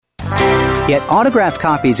Get autographed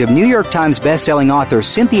copies of New York Times bestselling author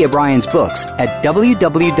Cynthia Bryan's books at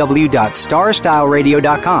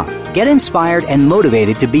www.starstyleradio.com. Get inspired and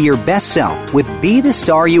motivated to be your best self with Be the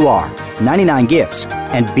Star You Are, 99 gifts,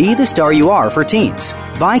 and Be the Star You Are for teens.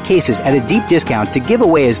 Buy cases at a deep discount to give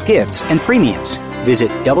away as gifts and premiums.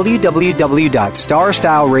 Visit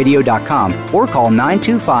www.starstyleradio.com or call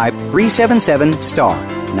 925-377-STAR.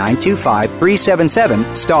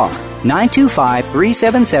 925-377-STAR.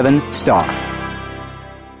 925-377-STAR.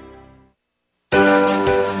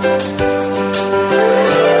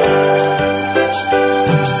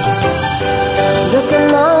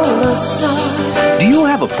 Do you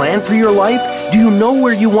have a plan for your life? Do you know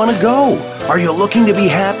where you want to go? Are you looking to be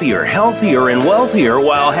happier, healthier, and wealthier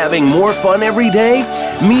while having more fun every day?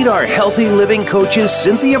 Meet our healthy living coaches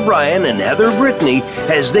Cynthia Bryan and Heather Brittany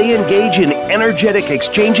as they engage in energetic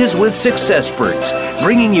exchanges with successperts,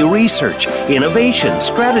 bringing you research, innovation,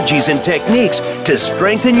 strategies, and techniques to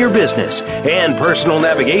strengthen your business and personal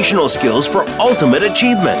navigational skills for ultimate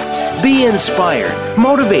achievement. Be inspired,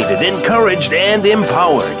 motivated, encouraged, and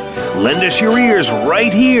empowered. Lend us your ears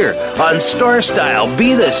right here on Star Style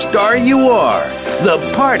Be the Star You Are. The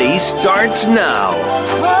party starts now.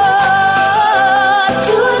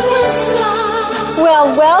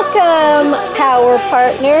 Well, welcome, Power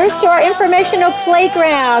Partners, to our informational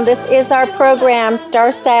playground. This is our program,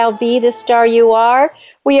 Star Style Be the Star You Are.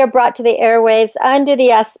 We are brought to the airwaves under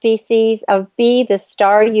the auspices of Be the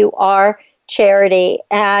Star You Are charity.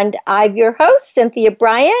 And I'm your host, Cynthia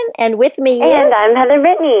Bryan, and with me is... And I'm Heather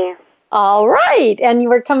Brittany. All right, and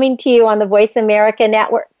we're coming to you on the Voice America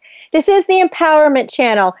Network. This is the Empowerment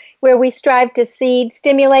Channel, where we strive to seed,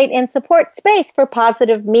 stimulate, and support space for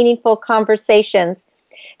positive, meaningful conversations.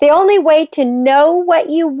 The only way to know what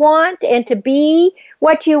you want and to be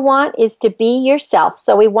what you want is to be yourself.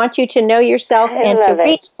 So we want you to know yourself and to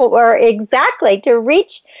reach for, to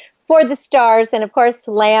reach for the stars and, of course,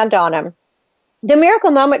 land on them. The Miracle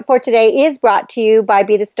Moment for today is brought to you by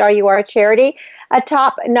Be the Star You Are charity, a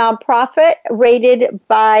top nonprofit rated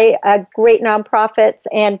by great nonprofits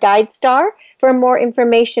and GuideStar. For more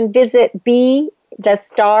information, visit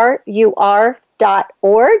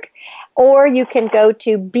BeTheStarYouAre.org, or you can go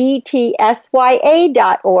to btsya.org.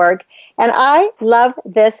 And I love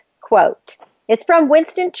this quote. It's from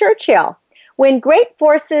Winston Churchill. When great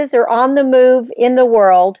forces are on the move in the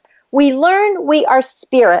world, we learn we are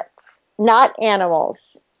spirits, not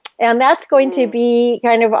animals. And that's going to be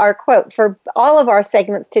kind of our quote for all of our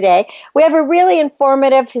segments today. We have a really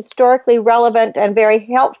informative, historically relevant, and very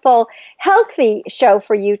helpful, healthy show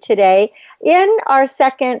for you today. In our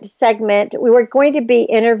second segment, we were going to be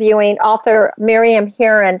interviewing author Miriam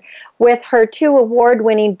Herin with her 2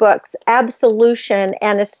 award-winning books, Absolution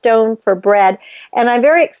and A Stone for Bread. And I'm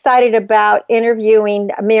very excited about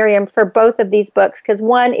interviewing Miriam for both of these books because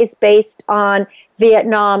one is based on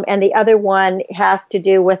Vietnam and the other one has to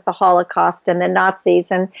do with the Holocaust and the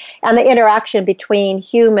Nazis and the interaction between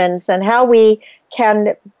humans and how we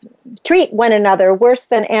can treat one another worse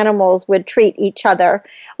than animals would treat each other.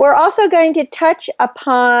 We're also going to touch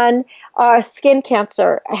upon skin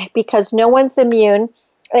cancer because no one's immune.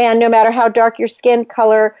 And no matter how dark your skin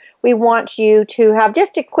color, we want you to have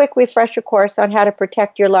just a quick refresher course on how to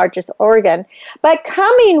protect your largest organ. But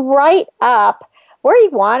coming right up, we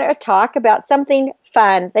want to talk about something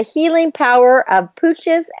fun, the healing power of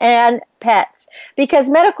pooches and pets, because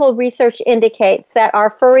medical research indicates that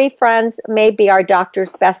our furry friends may be our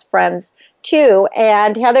doctor's best friends too.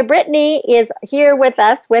 And Heather Brittany is here with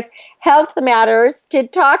us with Heath Matters to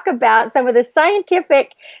talk about some of the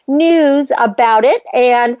scientific news about it.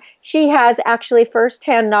 And she has actually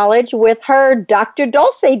firsthand knowledge with her Dr.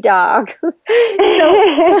 Dolce Dog. So, Heather,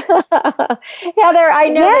 I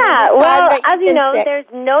know that as you know, there's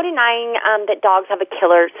no denying that dogs have a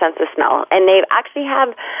killer sense of smell. And they actually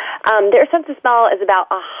have, their sense of smell is about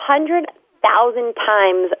 100,000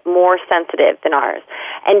 times more sensitive than ours.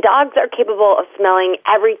 And dogs are capable of smelling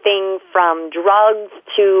everything from drugs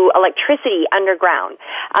to electricity underground,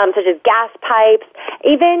 such as gas pipes,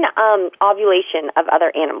 even ovulation of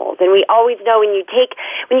other animals. And we always know when you take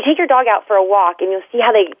your dog out for a walk and you'll see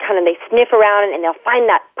how they sniff around and they'll find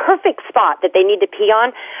that perfect spot that they need to pee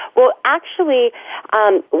on. Well, actually,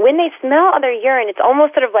 when they smell other urine, it's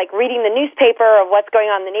almost sort of like reading the newspaper of what's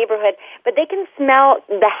going on in the neighborhood, but they can smell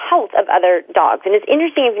the health of other dogs. And it's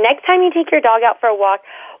interesting, if next time you take your dog out for a walk,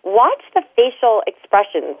 watch the facial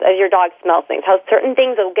expressions as your dog smells things, how certain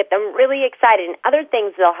things will get them really excited and other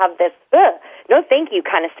things they'll have this, no thank you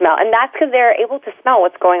kind of smell. And that's because they're able to smell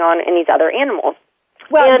what's going on in these other animals.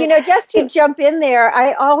 Well, just to jump in there,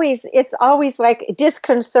 it's always like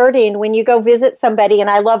disconcerting when you go visit somebody, and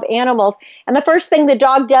I love animals, and the first thing the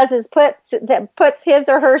dog does is puts his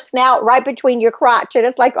or her snout right between your crotch, and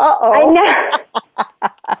it's like, uh-oh. I know.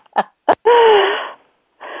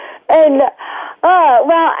 And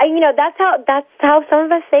that's how some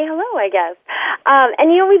of us say hello, I guess. And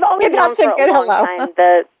we've always known for a long time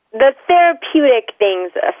the therapeutic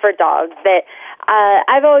things for dogs that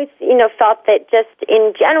I've always felt that just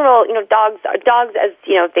in general, dogs as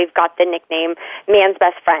they've got the nickname man's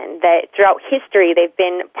best friend, that throughout history they've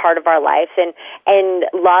been part of our lives and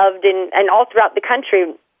loved and all throughout the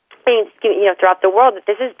country. Throughout the world, that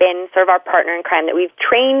this has been sort of our partner in crime, that we've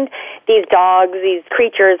trained these dogs, these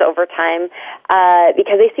creatures over time,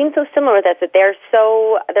 because they seem so similar with us, that their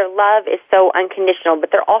love is so unconditional,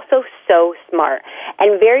 but they're also so smart.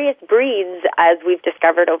 And various breeds, as we've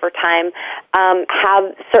discovered over time,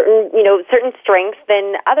 have certain strengths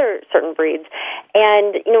than other certain breeds.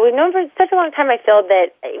 And, we've known for such a long time, I feel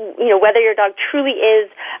that, whether your dog truly is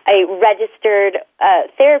a registered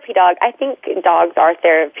therapy dog, I think dogs are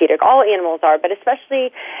therapeutic. All animals are, but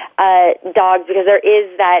especially dogs, because there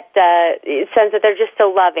is that sense that they're just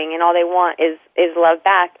so loving, and all they want is love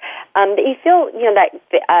back. That you feel, that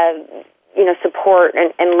support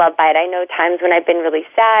and love by it. I know times when I've been really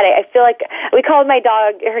sad. I feel like we called my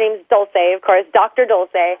dog. Her name's Dolce, of course, Dr.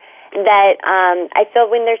 Dolce. That I feel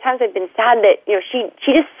when there's times I've been sad that she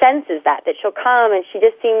just senses that she'll come and she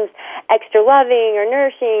just seems extra loving or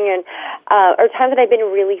nourishing, and or times that I've been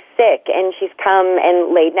really sick and she's come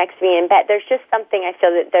and laid next to me in bed. There's just something I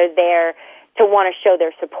feel that they're there to want to show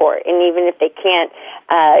their support, and even if they can't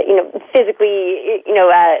physically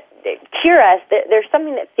cure us, there's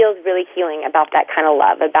something that feels really healing about that kind of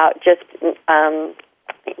love, about just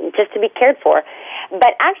to be cared for.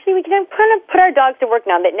 But actually, we can kind of put our dogs to work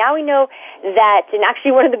now. That now we know that, and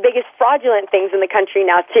actually one of the biggest fraudulent things in the country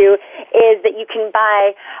now, too, is that you can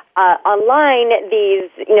buy online these,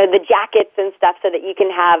 the jackets and stuff so that you can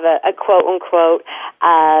have a quote-unquote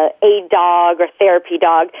aid dog or therapy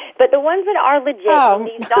dog. But the ones that are legit,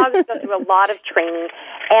 these dogs go through a lot of training,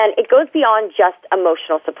 and it goes beyond just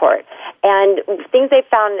emotional support. And things they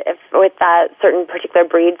found with certain particular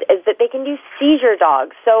breeds is that they can do seizure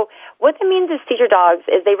dogs. So what that means is seizure dogs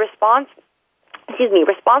is response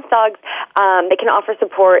dogs. They can offer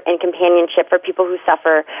support and companionship for people who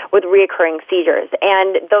suffer with reoccurring seizures.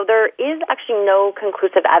 And though there is actually no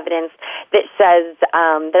conclusive evidence that says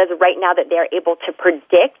that as of right now that they are able to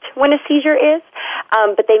predict when a seizure is,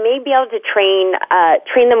 but they may be able to train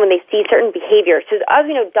them when they see certain behaviors. Because as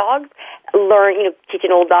dogs learn, teach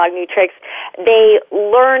an old dog new tricks. They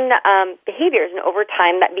learn behaviors, and over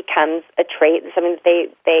time that becomes a trait, something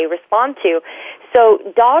that they respond to. So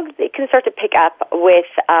dogs, it can start to pick up with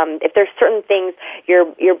if there's certain things,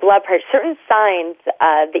 your blood pressure, certain signs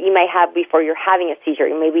that you might have before you're having a seizure.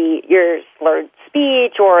 Maybe your slurred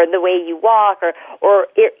speech or the way you walk, or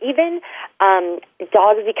even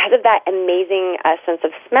dogs, because of that amazing sense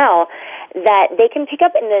of smell, that they can pick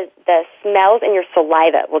up, and the smells in your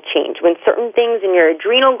saliva will change when certain things in your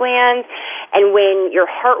adrenal glands, and when your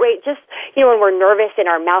heart rate, just when we're nervous and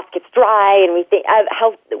our mouth gets dry, and we think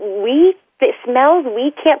how the smells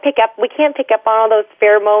we can't pick up. We can't pick up on all those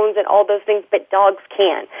pheromones and all those things, but dogs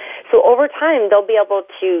can. So over time, they'll be able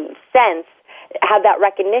to have that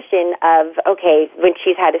recognition of, okay, when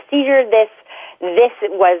she's had a seizure, this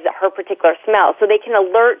was her particular smell. So they can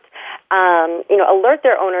alert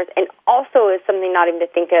their owners. And also is something not even to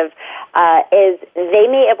think of, is they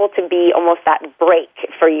may able to be almost that break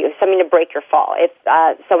for you, something to break your fall. If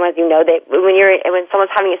someone, as you know, that when someone's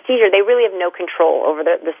having a seizure, they really have no control over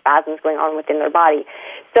the spasms going on within their body.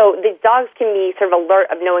 So the dogs can be sort of alert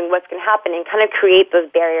of knowing what's going to happen and kind of create those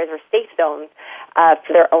barriers or safe zones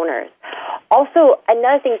for their owners. Also,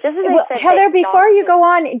 another thing, just as I said, Heather, before you go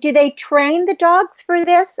on, do they train the dogs for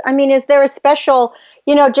this? I mean, is there a special,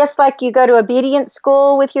 just like you go to obedience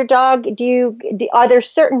school with your dog, are there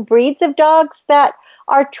certain breeds of dogs that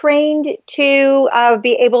are trained to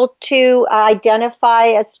be able to identify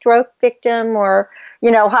a stroke victim or,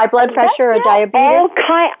 high blood pressure or diabetes?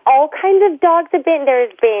 All kinds of dogs have been.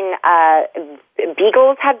 There's been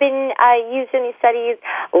beagles have been used in these studies.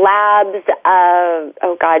 Labs.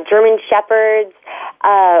 German shepherds.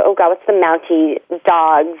 What's the Mountie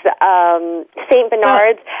dogs? Saint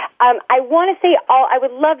Bernards. I want to say I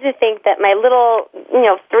would love to think that my little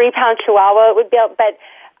 3-pound Chihuahua would be able, but.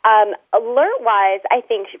 Alert-wise, I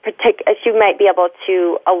think she might be able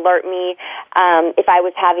to alert me if I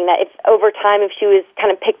was having that. If over time, if she was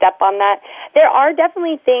kind of picked up on that. There are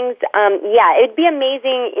definitely things, it'd be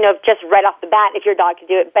amazing, just right off the bat if your dog could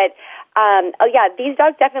do it. But These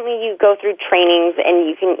dogs definitely, you go through trainings and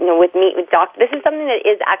you can, meet with doctors. This is something that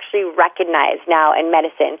is actually recognized now in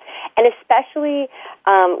medicine, and especially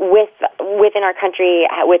within our country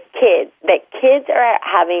with kids, that kids are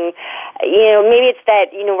having, maybe it's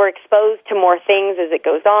that, we're exposed to more things as it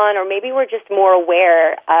goes on, or maybe we're just more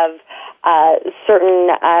aware of certain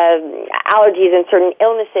allergies and certain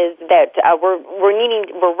illnesses that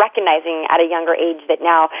we're recognizing at a younger age, that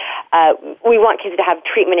now we want kids to have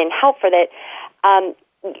treatment and help for that.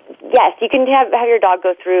 Yes, you can have your dog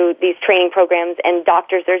go through these training programs, and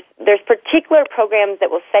doctors, there's particular programs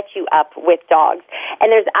that will set you up with dogs.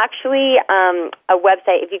 And there's actually a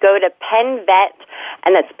website, if you go to PennVet,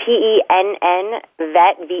 and that's PENN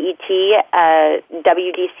vet, VET,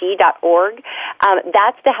 WDC.org,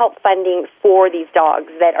 that's the help funding for these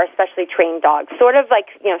dogs that are specially trained dogs. Sort of like,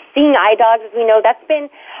 seeing eye dogs, as we know, that's been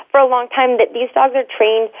for a long time, that these dogs are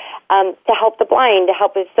trained to help the blind, to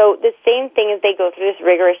help us. So the same thing as they go through this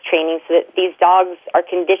rigorous training, so that these dogs are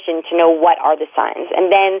conditioned to know what are the signs.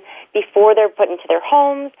 And then before they're put into their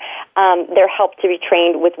homes, they're helped to be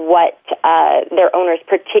trained with what their owner's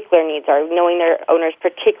particular needs are, knowing their owner's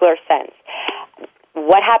particular sense.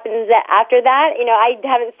 What happens after that, I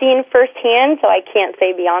haven't seen firsthand, so I can't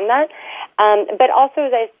say beyond that. But also,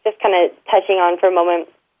 as I was just kind of touching on for a moment,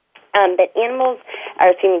 that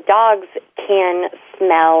dogs can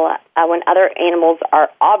smell when other animals are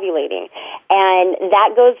ovulating. And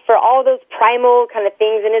that goes for all those primal kind of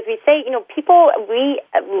things. And as we say, we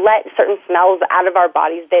let certain smells out of our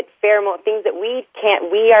bodies, that pheromone, things that we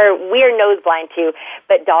are nose blind to,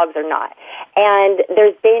 but dogs are not. And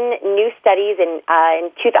there's been new studies in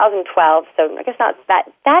 2012, so I guess not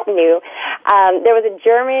that new. There was a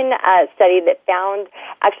German study that found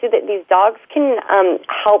actually that these dogs can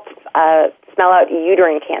help smell out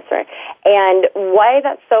uterine cancer. And why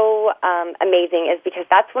that's so amazing is because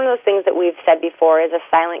that's one of those things that we've said before is a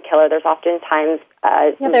silent killer. There's oftentimes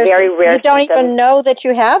very rare. You don't even know that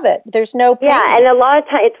you have it. There's no pain. Yeah, and a lot of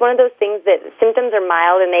times it's one of those things that symptoms are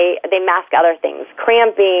mild and they mask other things,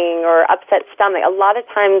 cramping or upset stomach. A lot of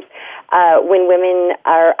times when women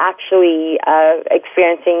are actually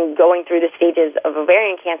experiencing going through the stages of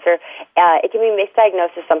ovarian cancer, it can be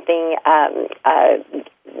misdiagnosed as something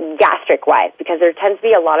gastric-wise, because there tends to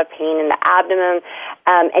be a lot of pain in the abdomen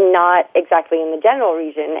and not exactly in the genital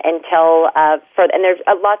region until and there's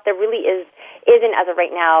a lot there really isn't, as of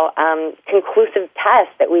right now, conclusive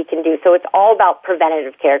tests that we can do. So it's all about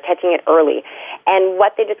preventative care, catching it early. And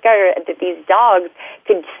what they discovered that these dogs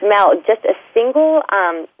could smell just a single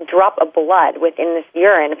drop of blood within this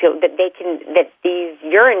urine, that these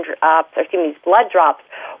urine drops, these blood drops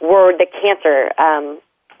were the cancer,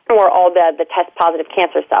 or all the test-positive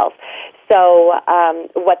cancer cells. So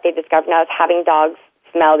what they discovered now is having dogs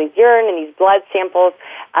smell these urine and these blood samples,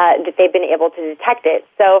 that they've been able to detect it.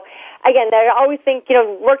 So again, I always think,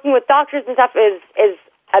 working with doctors and stuff is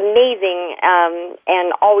amazing,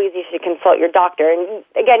 and always you should consult your doctor. And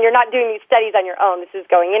again, you're not doing these studies on your own. This is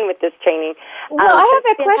going in with this training. Well, I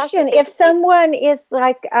have a question. If someone is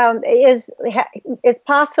is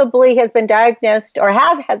possibly has been diagnosed or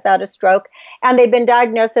has had a stroke, and they've been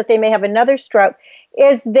diagnosed that they may have another stroke,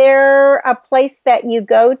 is there a place that you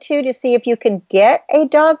go to see if you can get a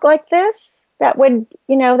dog like this that would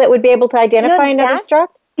be able to identify another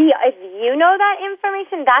stroke? If you know that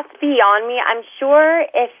information, that's beyond me. I'm sure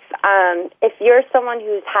if you're someone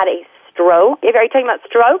who's had a stroke, are you talking about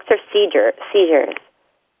strokes or seizures?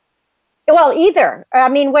 Well, either. I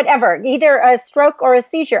mean, whatever. Either a stroke or a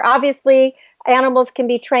seizure. Obviously, animals can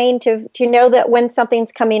be trained to know that when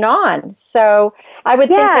something's coming on. So I would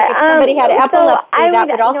think that if somebody had epilepsy, that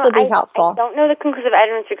would also be helpful. I don't know the conclusive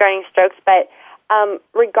evidence regarding strokes, but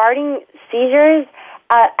regarding seizures,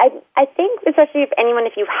 I think, especially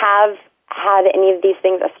if you have had any of these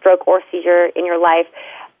things, a stroke or seizure in your life,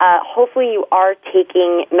 hopefully you are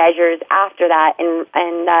taking measures after that and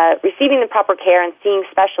receiving the proper care and seeing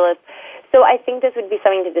specialists. So I think this would be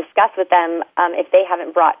something to discuss with them if they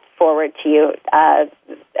haven't brought forward to you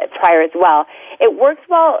prior as well. It works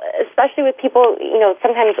well, especially with people,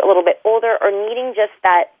 sometimes a little bit older or needing just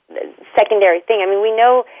that secondary thing. I mean, we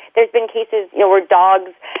know there's been cases, where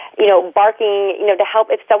dogs, barking, to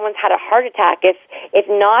help if someone's had a heart attack. If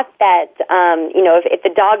not that, if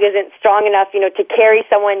the dog isn't strong enough, to carry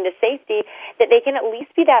someone to safety, that they can at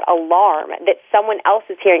least be that alarm that someone else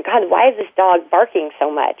is hearing. God, why is this dog barking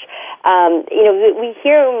so much? We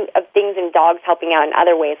hear of things in dogs helping out in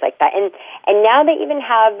other ways like that. And now they even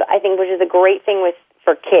have, I think, which is a great thing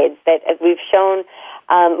for kids, that as we've shown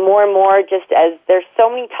more and more, just as there's so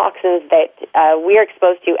many toxins that we're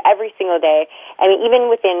exposed to every single day. I mean, even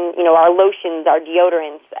within, our lotions, our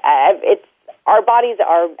deodorants, our bodies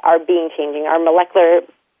are being changing. Our molecular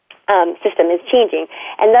system is changing,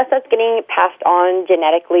 and thus that's getting passed on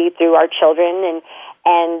genetically through our children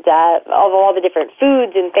and all the different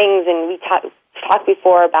foods and things. And we talked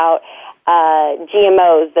before about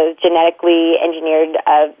GMOs, those genetically engineered,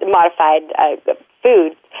 modified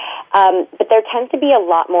foods. But there tends to be a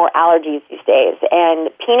lot more allergies these days, and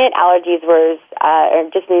peanut allergies or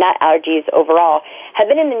just nut allergies overall have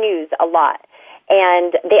been in the news a lot.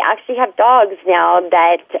 And they actually have dogs now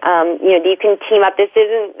that, you can team up.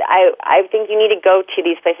 I think you need to go to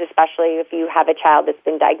these places, especially if you have a child that's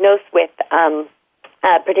been diagnosed with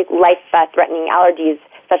particular life-threatening allergies,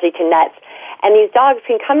 especially to nuts. And these dogs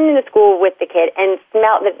can come into the school with the kid and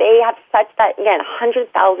smell that they have such that, again,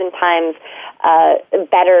 100,000 times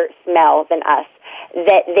better smell than us,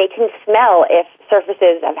 that they can smell if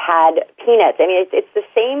surfaces have had peanuts. I mean, it's the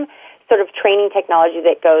same sort of training technology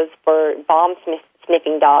that goes for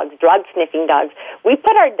bomb-sniffing dogs, drug-sniffing dogs. We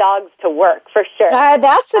put our dogs to work, for sure. Going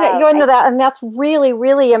to that, and that's really,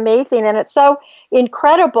 really amazing. And it's so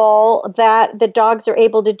incredible that the dogs are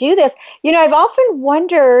able to do this. I've often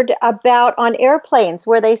wondered about on airplanes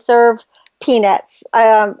where they serve peanuts,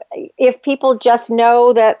 if people just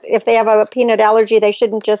know that if they have a peanut allergy, they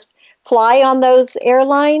shouldn't just fly on those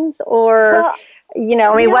airlines, or... Well,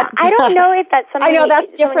 what? I don't know if that's something. I know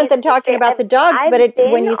that's different than talking about the dogs, but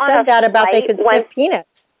when you said that about they could sniff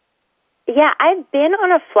peanuts. Yeah, I've been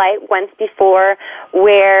on a flight once before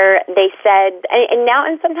where they said, and now,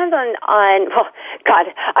 and sometimes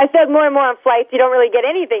I said more and more on flights, you don't really get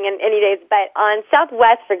anything in any days, but on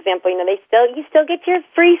Southwest, for example, you still get your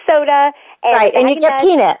free soda. And you get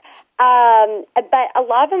peanuts. But a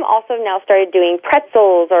lot of them also now started doing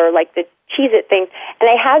pretzels or like the Cheez-It things. And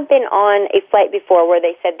I have been on a flight before where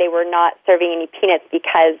they said they were not serving any peanuts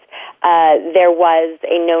because there was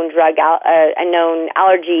a known a known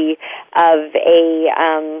allergy of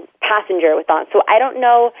a passenger with on. So I don't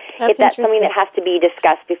know if that's something that has to be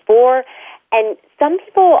discussed before. And some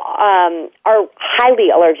people are highly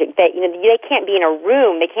allergic. That they can't be in a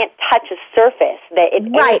room, they can't touch a surface.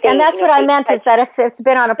 Right, and that's what I meant is that if it's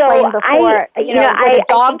been on a plane before, would a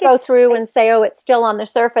dog go through and say, "Oh, it's still on the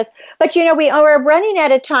surface"? But we are running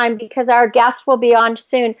out of time because our guest will be on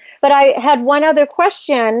soon. But I had one other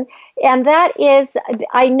question, and that is,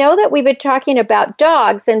 I know that we've been talking about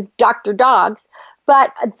dogs and Dr. Dogs.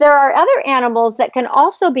 But there are other animals that can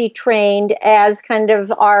also be trained as kind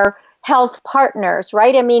of our health partners,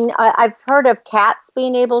 right? I mean, I've heard of cats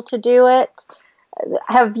being able to do it.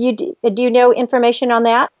 Do you know information on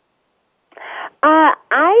that?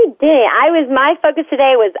 I did. My focus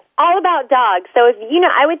today was all about dogs. So if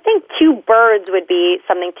I would think 2 birds would be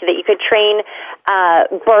something that you could train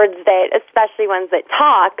birds that, especially ones that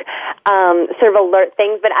talk, sort of alert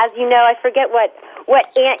things. But as you know, I forget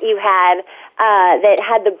what aunt you had that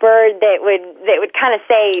had the bird that would kind of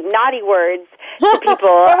say naughty words to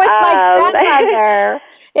people. It was my grandmother.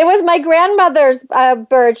 It was my grandmother's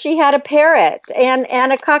bird. She had a parrot and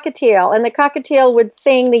a cockatiel, and the cockatiel would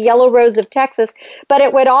sing the Yellow Rose of Texas, but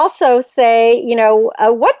it would also say,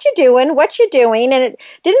 what you doing, what you doing, and it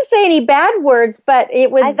didn't say any bad words, but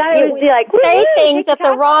it would, say things at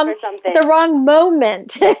the wrong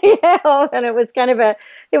moment, and it was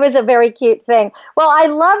it was a very cute thing. Well, I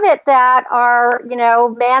love it that our,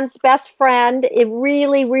 man's best friend, it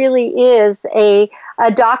really, really is a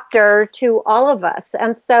doctor to all of us.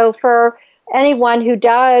 And so for anyone who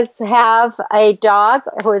does have a dog,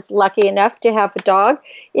 who is lucky enough to have a dog,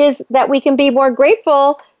 is that we can be more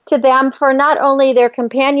grateful to them for not only their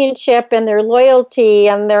companionship and their loyalty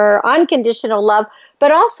and their unconditional love,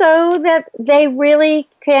 but also that they really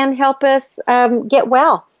can help us get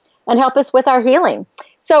well and help us with our healing.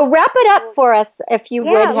 So wrap it up for us, if you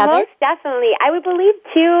would, Heather. Yeah, most definitely. I would believe,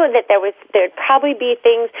 too, that there'd probably be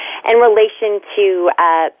things in relation to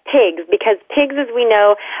pigs, because pigs, as we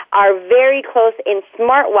know, are very close in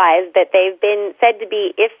smart-wise, that they've been said to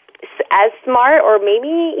be as smart or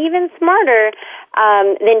maybe even smarter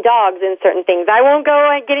than dogs in certain things. I won't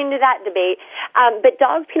go and get into that debate. But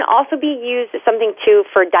dogs can also be used as something, too,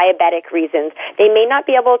 for diabetic reasons. They may not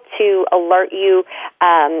be able to alert you,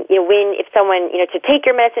 if someone, to take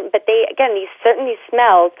your medicine, but these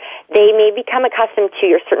smells, they may become accustomed to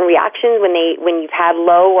your certain reactions when you've had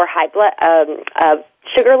low or high blood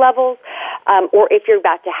sugar levels, or if you're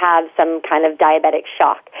about to have some kind of diabetic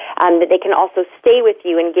shock. that they can also stay with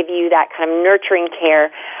you and give you that kind of nurturing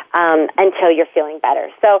care until you're feeling better.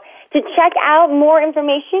 So to check out more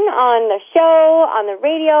information on the show, on the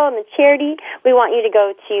radio, on the charity, we want you to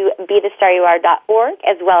go to bethestaryouare.org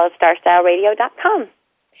as well as starstyleradio.com.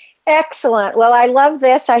 Excellent. Well, I love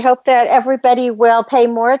this. I hope that everybody will pay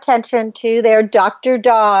more attention to their Dr.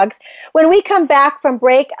 Dogs. When we come back from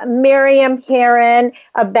break, Miriam Herin,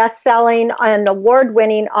 a best-selling and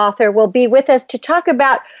award-winning author, will be with us to talk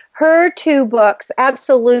about her two books,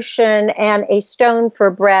 Absolution and A Stone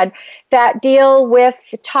for Bread, that deal with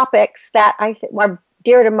topics that I think are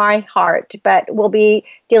dear to my heart, but we'll be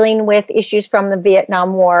dealing with issues from the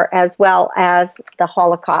Vietnam War as well as the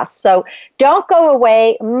Holocaust. So don't go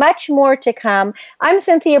away. Much more to come. I'm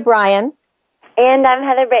Cynthia Bryan. And I'm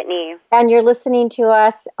Heather Brittany. And you're listening to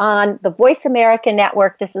us on the Voice America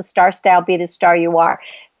Network. This is Star Style, Be the Star You Are.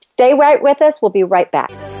 Stay right with us. We'll be right back.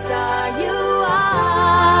 Be the star you are.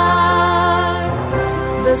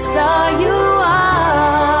 The star you are.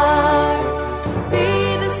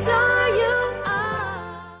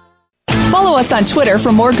 Follow us on Twitter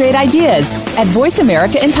for more great ideas at Voice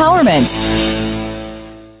America Empowerment.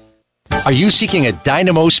 Are you seeking a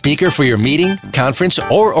dynamo speaker for your meeting, conference,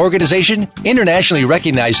 or organization? Internationally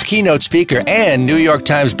recognized keynote speaker and New York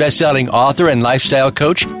Times bestselling author and lifestyle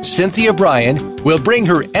coach Cynthia Bryan will bring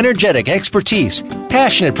her energetic expertise,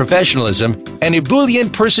 passionate professionalism, and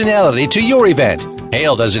ebullient personality to your event.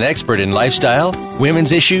 Hailed as an expert in lifestyle,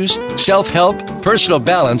 women's issues, self-help, personal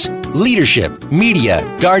balance, leadership, media,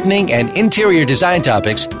 gardening, and interior design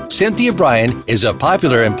topics, Cynthia Bryan is a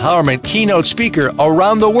popular empowerment keynote speaker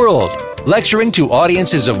around the world, lecturing to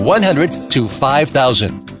audiences of 100 to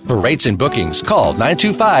 5,000. For rates and bookings, call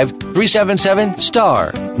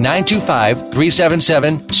 925-377-STAR,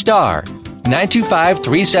 925-377-STAR,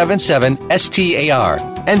 925-377-STAR,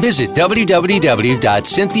 and visit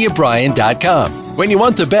www.cynthiabryan.com. When you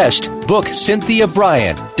want the best, book Cynthia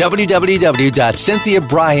Bryan,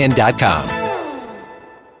 www.cynthiabryan.com.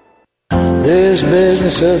 This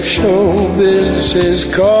business of show business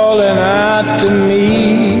is calling out to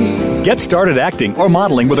me. Get started acting or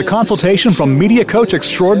modeling with a consultation from media coach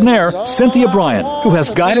extraordinaire Cynthia Bryan, who has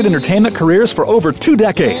guided entertainment careers for over 2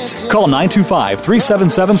 decades. Call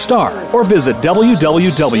 925-377-STAR or visit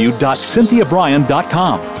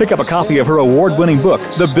www.cynthiabryan.com. Pick up a copy of her award-winning book,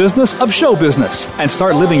 The Business of Show Business, and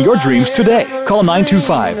start living your dreams today. Call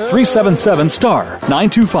 925-377-STAR,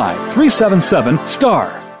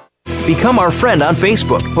 925-377-STAR. Become our friend on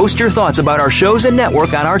Facebook. Post your thoughts about our shows and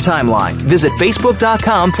network on our timeline. Visit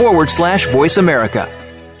Facebook.com/Voice America.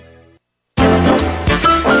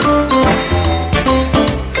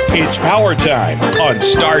 It's power time on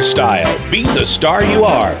Star Style. Be the star you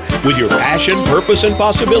are with your passion, purpose, and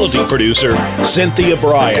possibility producer, Cynthia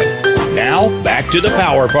Bryan. Now, back to the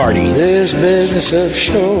Power Party. This business of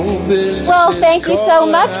show business. Well, thank you so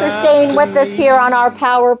much for staying with us here on our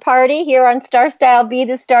Power Party, here on Star Style, Be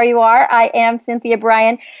the Star You Are. I am Cynthia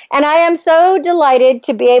Bryan, and I am so delighted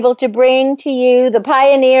to be able to bring to you the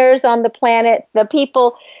pioneers on the planet, the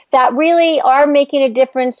people that really are making a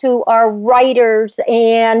difference, who are writers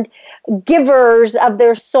and givers of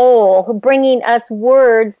their soul, bringing us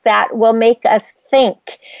words that will make us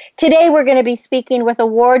think. Today we're going to be speaking with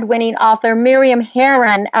award-winning author Miriam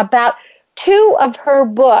Herin about 2 of her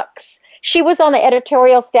books. She was on the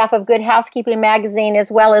editorial staff of Good Housekeeping magazine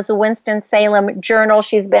as well as the Winston-Salem Journal.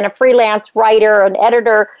 She's been a freelance writer, an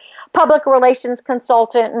editor, public relations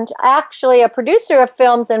consultant, and actually a producer of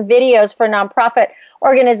films and videos for nonprofit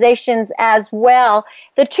organizations as well.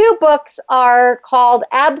 The 2 books are called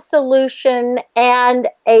Absolution and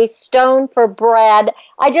A Stone for Bread.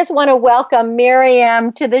 I just want to welcome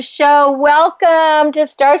Miriam to the show. Welcome to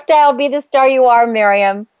Star Style, Be the Star You Are,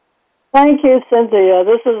 Miriam. Thank you, Cynthia.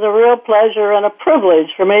 This is a real pleasure and a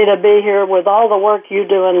privilege for me to be here with all the work you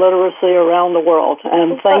do in literacy around the world.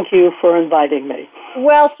 And thank you for inviting me.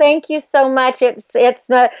 Well, thank you so much. It's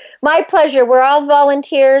my pleasure. We're all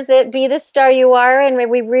volunteers at Be the Star You Are, and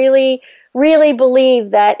we really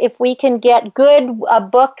believe that if we can get good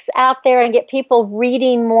books out there and get people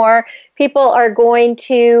reading more, people are going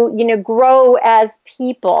to, grow as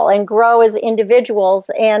people and grow as individuals.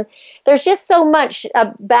 And there's just so much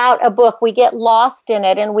about a book. We get lost in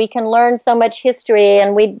it, and we can learn so much history,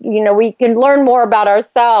 and we can learn more about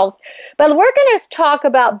ourselves. But we're going to talk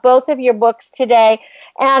about both of your books today.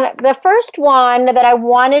 And the first one that I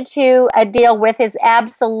wanted to deal with is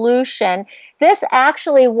Absolution. This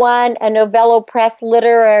actually won a Novello Press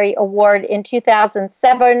Literary Award in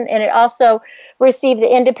 2007, and it also received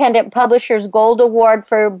the Independent Publishers Gold Award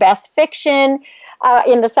for Best Fiction.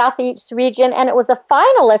 in the Southeast region, and it was a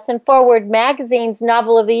finalist in Forward Magazine's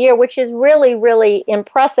Novel of the Year, which is really, really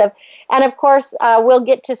impressive. And of course, we'll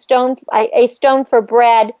get to A Stone for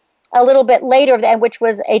Bread a little bit later, which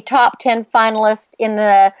was a top 10 finalist in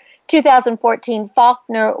the 2014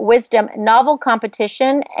 Faulkner Wisdom Novel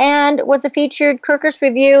Competition and was a featured Kirkus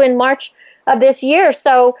Review in March of this year.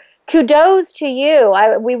 So kudos to you.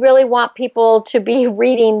 We really want people to be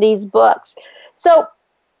reading these books. So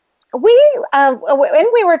when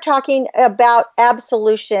we were talking about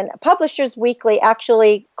Absolution, Publishers Weekly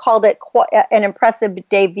actually called it an impressive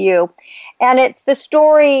debut. And it's the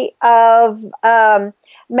story of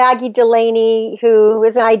Maggie Delaney, who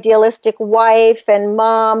is an idealistic wife and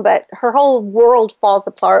mom, but her whole world falls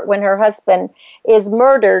apart when her husband is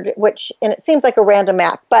murdered, and it seems like a random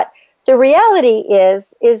act. But the reality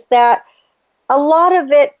is that a lot of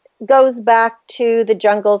it goes back to the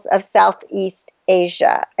jungles of Southeast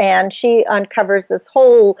Asia, and she uncovers this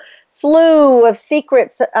whole slew of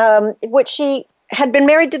secrets, which she had been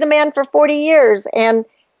married to the man for 40 years and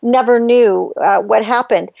never knew what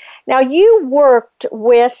happened. Now, you worked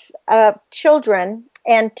with children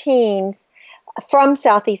and teens from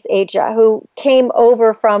Southeast Asia who came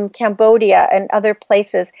over from Cambodia and other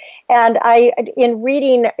places. And in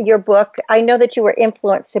reading your book, I know that you were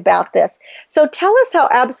influenced about this. So tell us how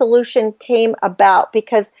Absolution came about,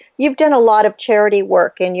 because you've done a lot of charity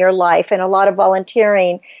work in your life and a lot of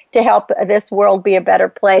volunteering to help this world be a better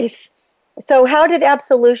place. So how did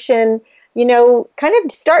Absolution, kind of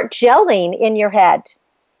start gelling in your head?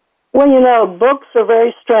 Well, books are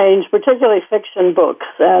very strange, particularly fiction books.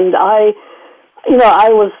 And I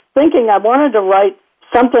was thinking I wanted to write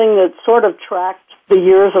something that sort of tracked the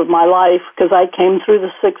years of my life, because I came through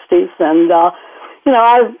the 60s. And,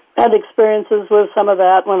 I've had experiences with some of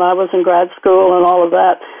that when I was in grad school and all of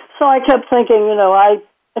that. So I kept thinking,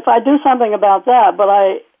 if I do something about that, but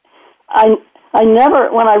I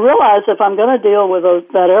never, when I realized if I'm going to deal with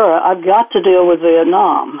that era, I've got to deal with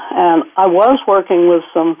Vietnam. And I was working with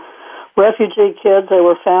some refugee kids. They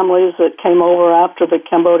were families that came over after the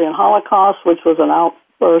Cambodian Holocaust, which was an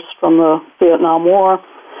outburst from the Vietnam War.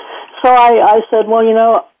 So I said, well,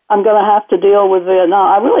 I'm going to have to deal with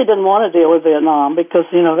Vietnam. I really didn't want to deal with Vietnam because,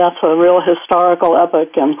 that's a real historical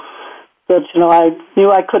epic, and that, I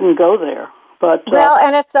knew I couldn't go there. But well,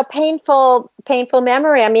 and it's a painful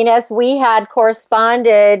memory. I mean, as we had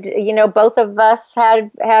corresponded, both of us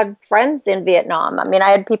had friends in Vietnam. I mean, I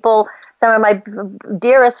had some of my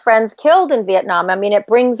dearest friends killed in Vietnam. I mean, it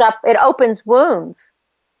opens wounds.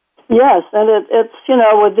 Yes, and it's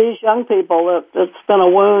with these young people, it's been a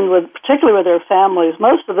wound, particularly with their families.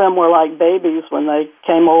 Most of them were like babies when they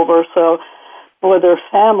came over, so with their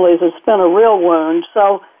families, it's been a real wound.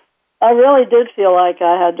 So I really did feel like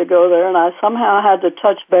I had to go there, and I somehow had to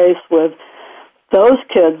touch base with those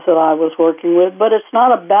kids that I was working with. But it's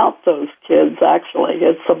not about those kids, actually.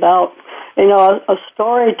 It's about, a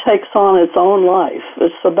story takes on its own life.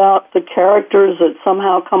 It's about the characters that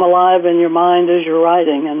somehow come alive in your mind as you're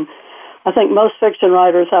writing. And I think most fiction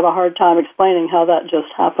writers have a hard time explaining how that just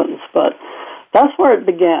happens. But that's where it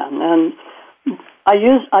began. And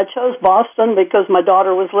I chose Boston because my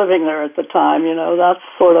daughter was living there at the time. That's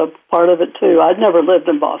sort of part of it, too. I'd never lived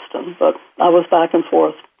in Boston, but I was back and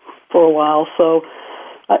forth for a while. So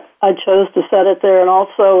I chose to set it there, and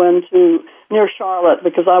also near Charlotte,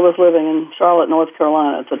 because I was living in Charlotte, North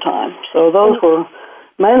Carolina at the time. So those were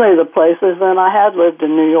mainly the places. And I had lived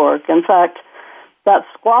in New York. In fact, that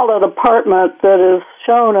squalid apartment that is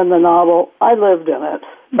shown in the novel, I lived in it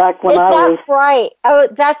back when I was... Is that right? Oh,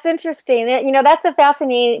 that's interesting. That's a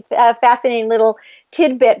fascinating little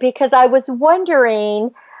tidbit, because I was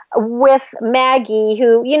wondering with Maggie,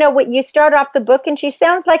 who, you start off the book and she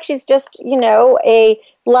sounds like she's just, a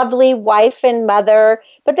lovely wife and mother.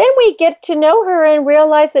 But then we get to know her and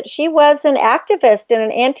realize that she was an activist and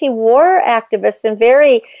an anti-war activist, and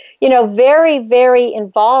very, very, very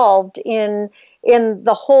involved in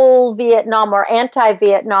the whole Vietnam or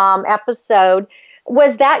anti-Vietnam episode.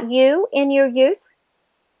 Was that you in your youth?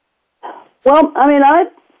 Well, I mean, I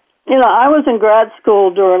was in grad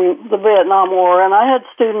school during the Vietnam War, and I had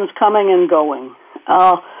students coming and going.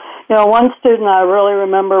 One student I really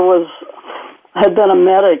remember had been a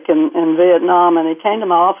medic in Vietnam, and he came to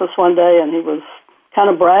my office one day, and he was kind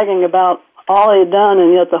of bragging about all he had done,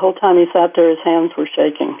 and yet the whole time he sat there, his hands were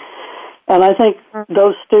shaking. And I think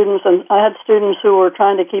those students, and I had students who were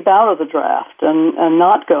trying to keep out of the draft and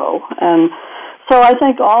not go. And so I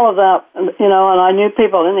think all of that, and I knew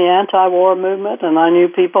people in the anti-war movement, and I knew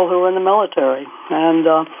people who were in the military. And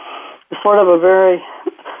it's sort of a very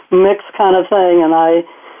mixed kind of thing. And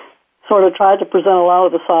sort of tried to present a lot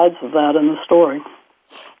of the sides of that in the story.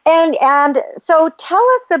 And so tell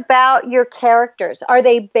us about your characters. Are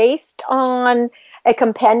they based on a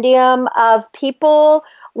compendium of people?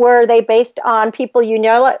 Were they based on people in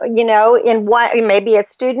one, maybe a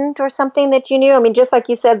student or something that you knew? I mean, just like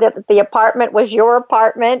you said that the apartment was your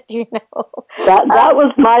apartment, That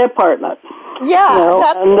was my apartment. Yeah.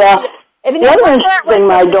 The other interesting thing,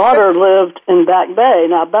 my daughter lived in Back Bay.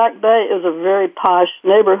 Now, Back Bay is a very posh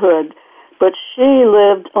neighborhood, but she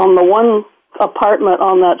lived on the one apartment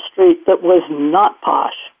on that street that was not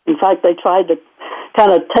posh. In fact, they tried to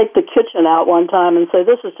kind of take the kitchen out one time and say,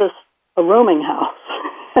 this is just a rooming house.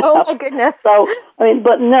 Oh, my goodness. So,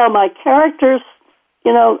 but no, my characters,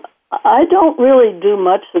 I don't really do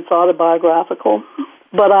much that's autobiographical,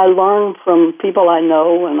 but I learn from people I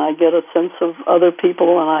know, and I get a sense of other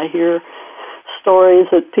people, and I hear stories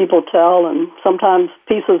that people tell, and sometimes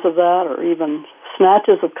pieces of that or even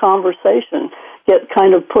snatches of conversation get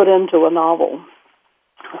kind of put into a novel.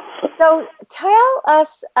 So tell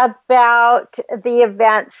us about the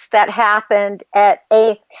events that happened at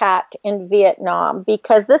ACAT in Vietnam,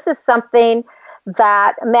 because this is something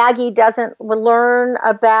that Maggie doesn't learn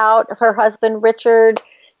about her husband, Richard,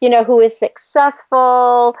 who is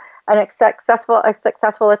successful, a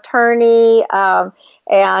successful attorney,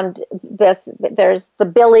 and there's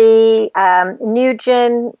the Billy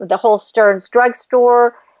Nugent, the whole Stearns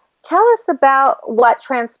drugstore. Tell us about what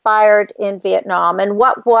transpired in Vietnam and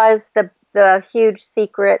what was the huge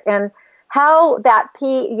secret, and how that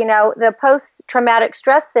the post-traumatic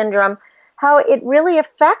stress syndrome, how it really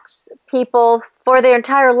affects people for their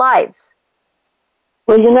entire lives.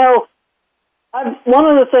 Well, one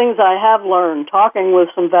of the things I have learned talking with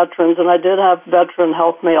some veterans, and I did have a veteran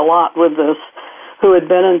help me a lot with this, who had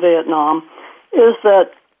been in Vietnam, is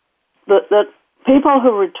that people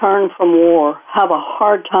who return from war have a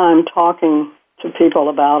hard time talking to people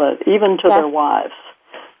about it, even to their wives.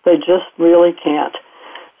 They just really can't.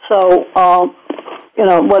 So,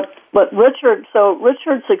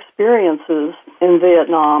 Richard's experiences in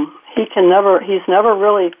Vietnam, he's never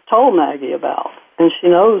really told Maggie about, and she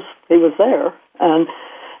knows he was there. And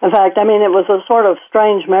in fact, it was a sort of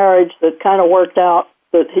strange marriage that kind of worked out.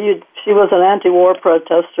 That she was an anti-war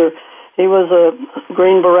protester. He was a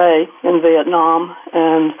Green Beret in Vietnam,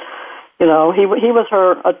 and he was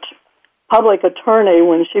her public attorney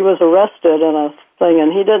when she was arrested in a thing,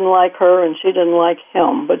 and he didn't like her, and she didn't like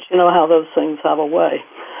him. But you know how those things have a way.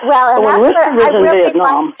 Well, and so that's what I really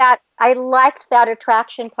liked that. I liked that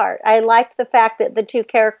attraction part. I liked the fact that the two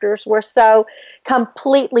characters were so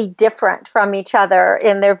completely different from each other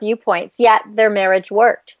in their viewpoints, yet their marriage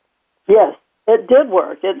worked. Yes, it did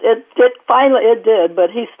work. It finally did, but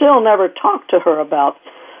he still never talked to her about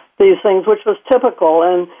these things, which was typical.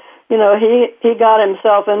 And he got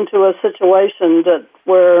himself into a situation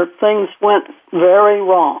where things went very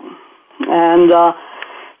wrong, and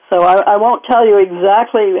so I won't tell you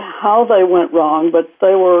exactly how they went wrong, but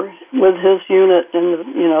they were with his unit, and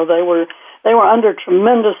they were under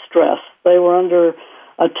tremendous stress. They were under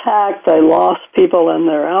attack. They lost people in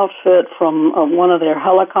their outfit from one of their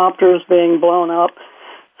helicopters being blown up.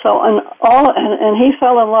 So and he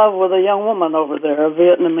fell in love with a young woman over there, a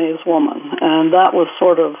Vietnamese woman, and that was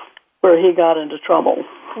sort of where he got into trouble.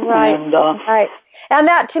 Right, right. And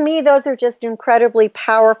that, to me, those are just incredibly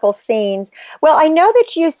powerful scenes. Well, I know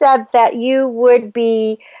that you said that you would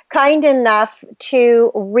be kind enough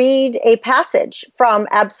to read a passage from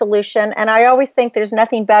Absolution, and I always think there's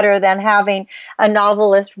nothing better than having a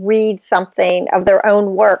novelist read something of their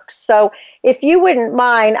own work. So if you wouldn't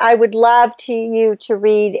mind, I would love you to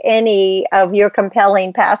read any of your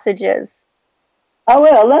compelling passages. I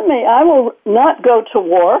will. I will not go to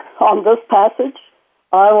war on this passage.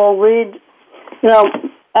 I will read,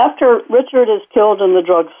 after Richard is killed in the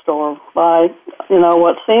drugstore by,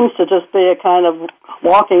 what seems to just be a kind of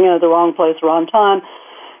walking into the wrong place, wrong time,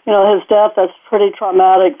 his death, that's pretty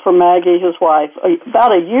traumatic for Maggie, his wife.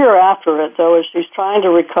 About a year after it, though, as she's trying to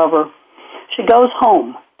recover, she goes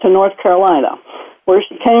home to North Carolina, where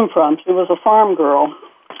she came from. She was a farm girl,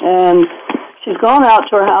 and she's gone out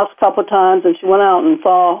to her house a couple of times, and she went out and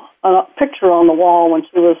saw a picture on the wall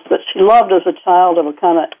that she loved as a child of a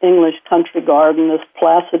kind of English country garden, this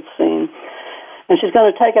placid scene. And she's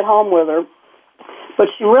going to take it home with her. But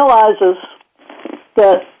she realizes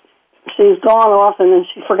that she's gone off and then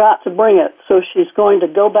she forgot to bring it. So she's going to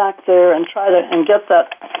go back there and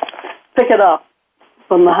pick it up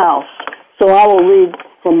from the house. So I will read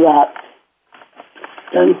from that.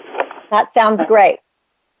 And that sounds great.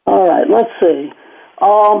 All right, let's see.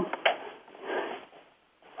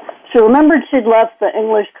 She remembered she'd left the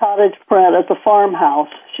English cottage print at the farmhouse.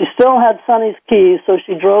 She still had Sonny's keys, so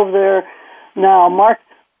she drove there now,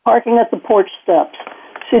 parking at the porch steps.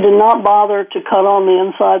 She did not bother to cut on the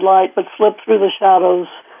inside light, but slipped through the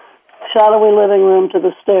shadowy living room to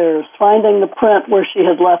the stairs, finding the print where she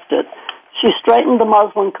had left it. She straightened the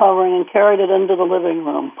muslin covering and carried it into the living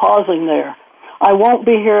room, pausing there. I won't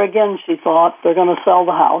be here again, she thought. They're going to sell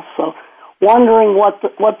the house, so wondering what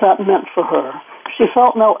that meant for her. She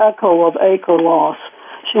felt no echo of ache or loss.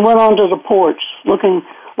 She went onto the porch,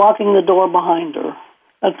 locking the door behind her.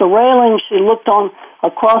 At the railing, she looked on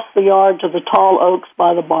across the yard to the tall oaks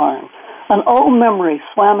by the barn. An old memory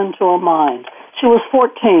swam into her mind. She was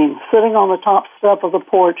 14, sitting on the top step of the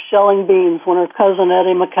porch, shelling beans when her cousin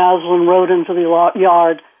Eddie McCaslin rode into the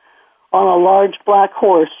yard on a large black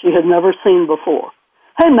horse she had never seen before.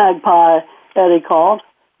 Hey, Magpie, Eddie called.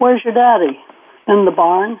 Where's your daddy? In the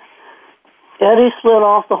barn. Eddie slid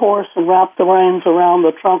off the horse and wrapped the reins around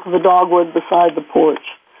the trunk of the dogwood beside the porch.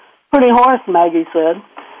 Pretty horse, Maggie said.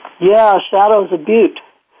 Yeah, Shadow's a beaut.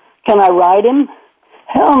 Can I ride him?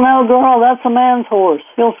 Hell no, girl, that's a man's horse.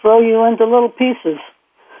 He'll throw you into little pieces.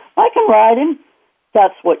 I can ride him.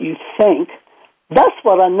 That's what you think. That's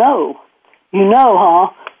what I know. You know,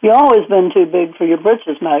 huh? You always been too big for your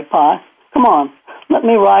britches, Magpie. Come on, let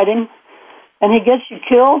me ride him. And he gets you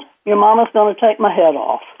killed, your mama's going to take my head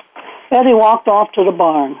off. Eddie walked off to the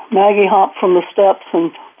barn. Maggie hopped from the steps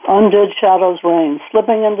and undid Shadow's reins,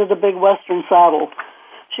 slipping into the big western saddle.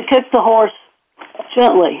 She kicked the horse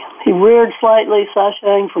gently. He reared slightly,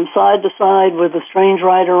 sashaying from side to side with the strange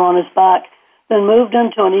rider on his back, then moved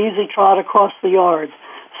into an easy trot across the yard.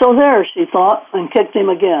 So there, she thought, and kicked him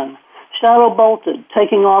again. Shadow bolted,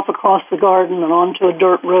 taking off across the garden and onto a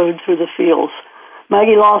dirt road through the fields.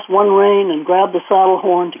 Maggie lost one rein and grabbed the saddle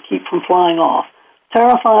horn to keep from flying off.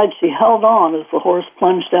 Terrified, she held on as the horse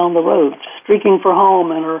plunged down the road, streaking for home,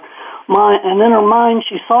 and in her mind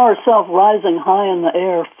she saw herself rising high in the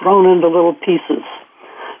air, thrown into little pieces.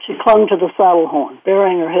 She clung to the saddle horn,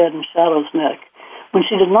 burying her head in Shadow's neck. When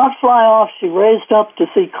she did not fly off, she raised up to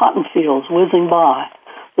see cotton fields whizzing by.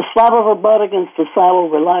 The slap of her butt against the saddle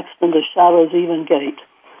relaxed into Shadow's even gait.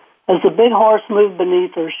 As the big horse moved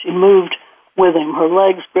beneath her, she moved with him, her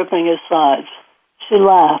legs gripping his sides. She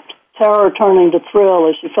laughed, terror turning to thrill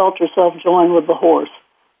as she felt herself join with the horse.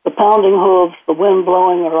 The pounding hooves, the wind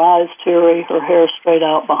blowing, her eyes teary, her hair straight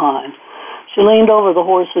out behind. She leaned over the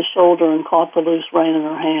horse's shoulder and caught the loose rein in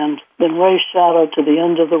her hand, then raced Shadow to the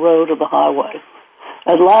end of the road of the highway.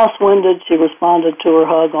 At last winded, he responded to a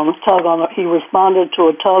tug on the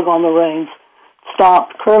reins,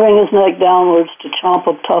 stopped, curving his neck downwards to chomp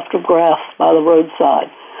a tuft of grass by the roadside.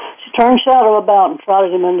 She turned Shadow about and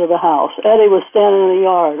trotted him into the house. Eddie was standing in the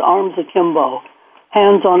yard, arms akimbo,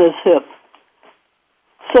 hands on his hip.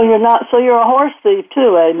 So you're a horse thief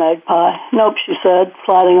too, eh, Magpie? Nope, she said,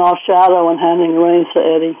 sliding off Shadow and handing the reins to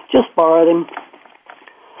Eddie. Just borrowed him.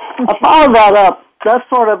 I followed that up. That's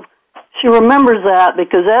sort of, she remembers that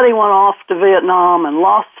because Eddie went off to Vietnam and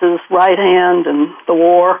lost his right hand in the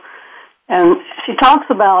war. And she talks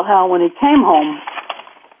about how when he came home,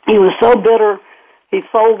 he was so bitter, he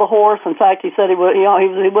sold the horse. In fact, he said he would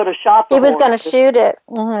have shot the horse. He was going to shoot it.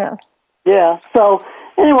 Mm-hmm. Yeah, so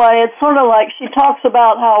anyway, it's sort of like she talks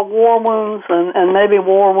about how war wounds and maybe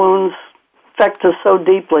war wounds affect us so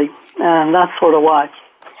deeply, and that's sort of why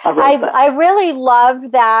I wrote that. I really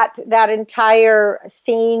loved that entire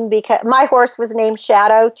scene because my horse was named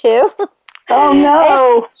Shadow, too. Oh,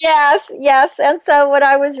 no. Yes. And so when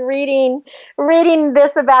I was reading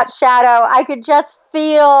this about Shadow, I could just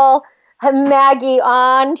feel Maggie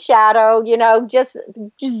on Shadow, just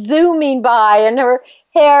zooming by and her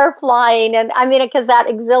hair flying. And I mean, because that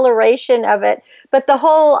exhilaration of it. But the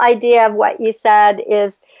whole idea of what you said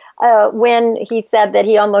is when he said that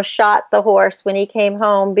he almost shot the horse when he came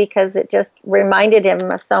home because it just reminded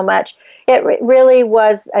him of so much. It really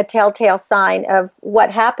was a telltale sign of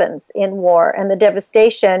what happens in war and the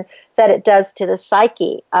devastation that it does to the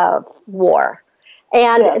psyche of war.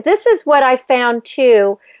 And This is what I found,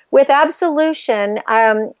 too, with Absolution,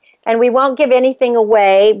 and we won't give anything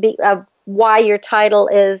away of why your title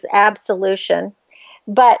is Absolution.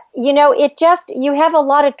 But, you have a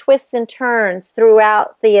lot of twists and turns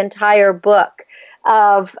throughout the entire book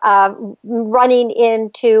of running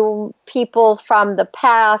into people from the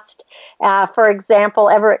past. For example,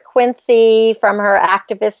 Everett Quincy from her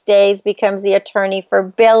activist days becomes the attorney for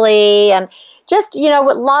Billy. And just, a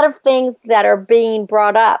lot of things that are being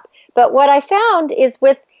brought up. But what I found is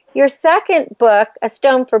with your second book, A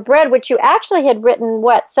Stone for Bread, which you actually had written,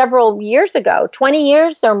 several years ago, 20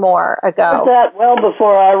 years or more ago. That well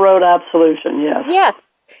before I wrote Absolution,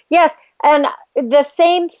 yes. Yes, and the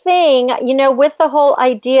same thing, with the whole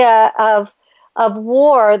idea of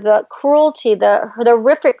war, the cruelty, the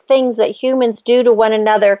horrific things that humans do to one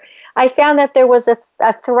another. I found that there was a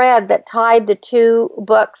thread that tied the two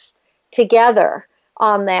books together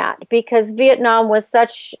on that, because Vietnam was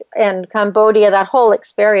such, and Cambodia, that whole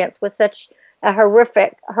experience was such a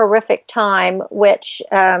horrific time, which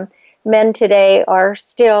men today are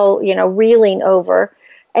still, reeling over.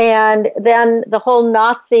 And then the whole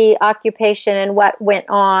Nazi occupation and what went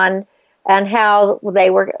on, and how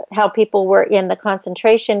people were in the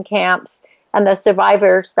concentration camps, and the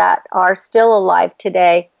survivors that are still alive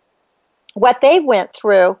today. What they went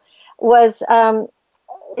through was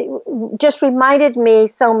just reminded me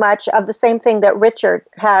so much of the same thing that Richard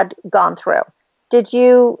had gone through. Did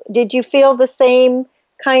you feel the same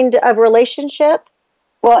kind of relationship?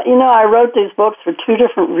 Well, I wrote these books for two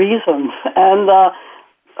different reasons, and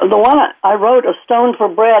the one I wrote, A Stone for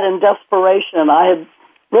Bread, in desperation. I had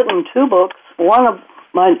written two books.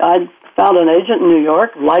 I found an agent in New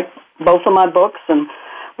York, liked both of my books, and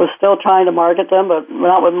was still trying to market them, but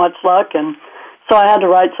not with much luck. And so I had to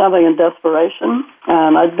write something in desperation.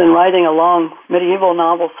 And I'd been writing a long medieval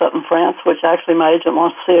novel set in France, which actually my agent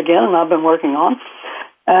wants to see again, and I've been working on.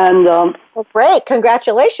 And well, great,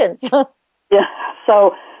 congratulations! Yeah,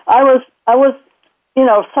 so I was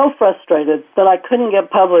so frustrated that I couldn't get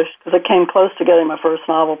published, because it came close to getting my first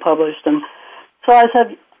novel published. And so I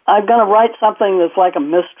said, I'm going to write something that's like a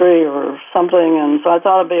mystery or something. And so I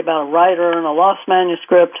thought it'd be about a writer and a lost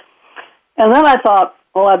manuscript. And then I thought,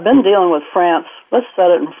 well, I've been dealing with France. Let's set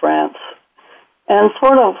it in France. And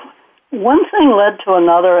sort of one thing led to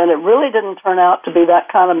another, and it really didn't turn out to be that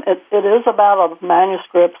kind of... It is about a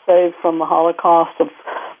manuscript saved from the Holocaust of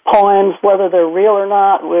poems. Whether they're real or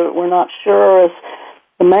not, we're not sure.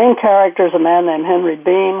 The main character is a man named Henry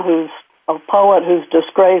Beam, who's a poet who's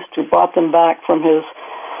disgraced, who brought them back from his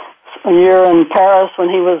year in Paris when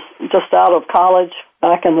he was just out of college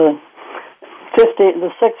back in the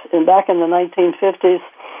 1950s.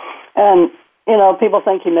 And, people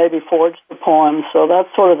think he maybe forged the poems, so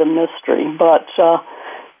that's sort of the mystery. But,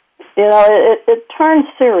 it turned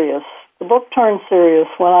serious. The book turned serious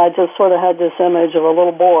when I just sort of had this image of a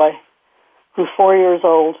little boy who's 4 years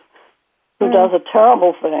old, who does a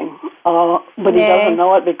terrible thing, but he doesn't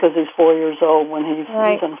know it because he's 4 years old when he's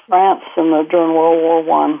in France during World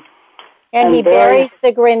War I. And he buries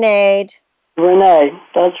the grenade. Renee,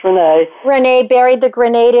 that's Renee. Renee buried the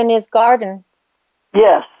grenade in his garden.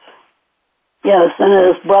 Yes, and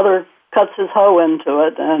his brother cuts his hoe into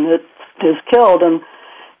it, and it is killed. And,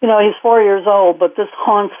 he's 4 years old, but this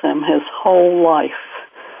haunts him his whole life.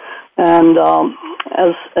 And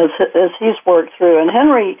as he's worked through, and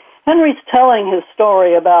Henry's telling his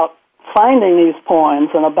story about finding these poems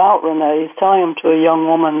and about Renee. He's telling them to a young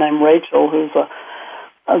woman named Rachel, who's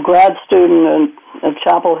a grad student at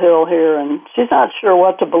Chapel Hill here, and she's not sure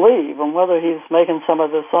what to believe and whether he's making some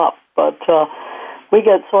of this up. But we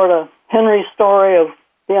get sort of Henry's story of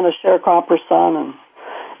being a sharecropper's son and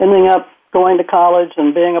ending up going to college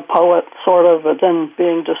and being a poet, sort of, but then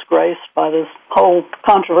being disgraced by this whole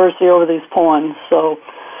controversy over these poems. So,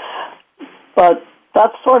 but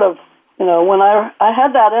that's sort of, when I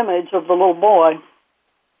had that image of the little boy,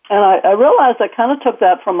 and I realized I kind of took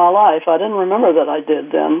that from my life. I didn't remember that I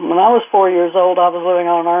did then. When I was 4 years old, I was living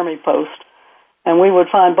on an army post, and we would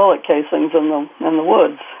find bullet casings in the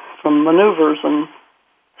woods from maneuvers and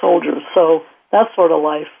soldiers. So that's sort of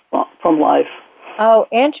life from life. Oh,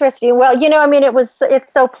 interesting. Well,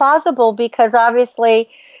 it's so plausible because obviously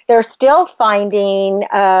they're still finding,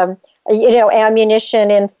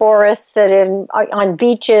 ammunition in forests and on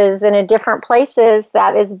beaches and in different places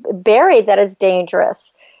that is buried, that is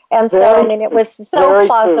dangerous. And so, it was so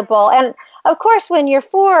plausible. True. And of course, when you're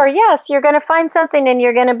 4, yes, you're going to find something and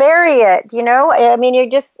you're going to bury it.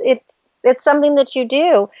 It's something that you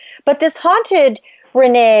do. But this haunted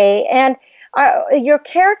Renee, and your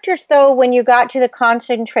characters, though, when you got to the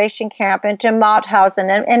concentration camp and to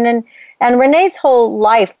Mauthausen, and Renee's whole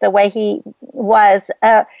life, the way he was,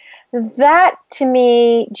 that to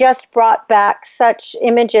me just brought back such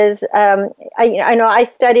images. I know I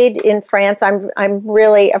studied in France. I'm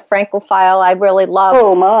really a Francophile. I really love.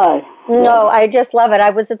 Oh my! No, I just love it. I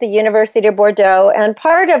was at the University of Bordeaux, and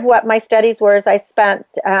part of what my studies were is I spent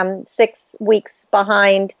 6 weeks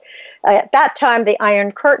behind, at that time, the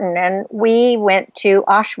Iron Curtain, and we went to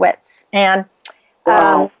Auschwitz, and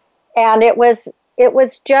and it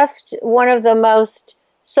was just one of the most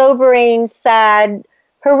sobering, sad,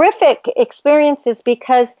 horrific experiences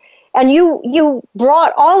because And you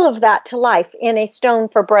brought all of that to life in A Stone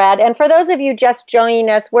for Bread. And for those of you just joining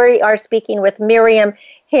us, we are speaking with Miriam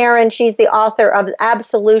Herin. She's the author of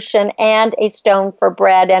Absolution and A Stone for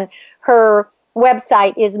Bread. And her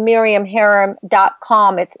website is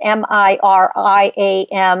miriamherin.com. It's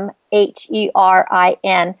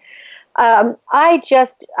MIRIAMHERIN.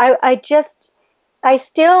 I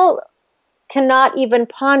still cannot even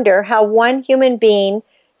ponder how one human being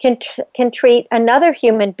can treat another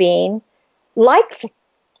human being like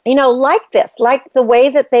this, like the way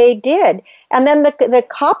that they did. And then the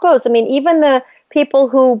capos, I mean, even the people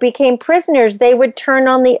who became prisoners, they would turn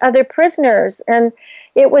on the other prisoners. And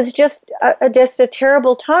it was just a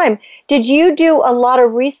terrible time. Did you do a lot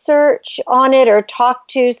of research on it or talk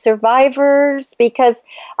to survivors? Because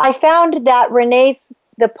I found that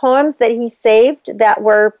the poems that he saved that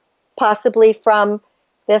were possibly from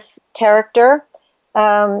this character,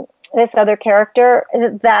 this other character,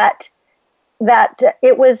 that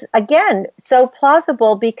it was, again, so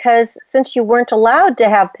plausible because since you weren't allowed to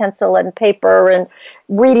have pencil and paper and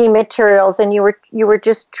reading materials and you were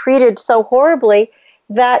just treated so horribly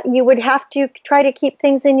that you would have to try to keep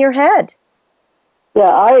things in your head. Yeah,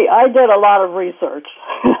 I did a lot of research,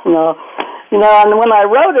 and when I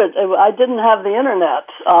wrote it, I didn't have the internet,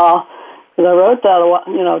 because I wrote that,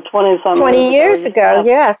 20 years ago,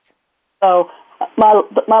 yes. So my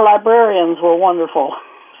librarians were wonderful,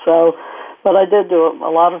 but I did do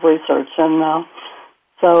a lot of research, and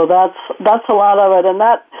so that's a lot of it,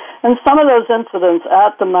 and some of those incidents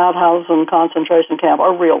at the Mauthausen concentration camp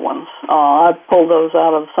are real ones. I pulled those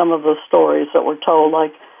out of some of the stories that were told,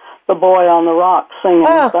 like the boy on the rock singing.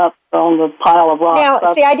 That's on the pile of rocks. Now,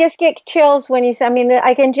 see, I just get chills when you say, I mean,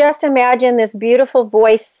 I can just imagine this beautiful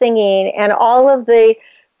voice singing and all of the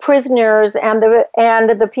prisoners and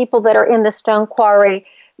the people that are in the stone quarry,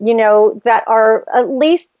 that are at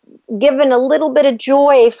least given a little bit of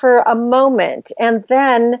joy for a moment, and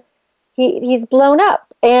then he's blown up.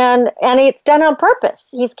 And it's done on purpose.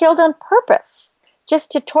 He's killed on purpose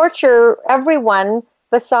just to torture everyone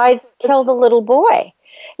besides kill the little boy.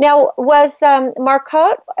 Now, was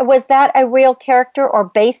Marcotte, was that a real character or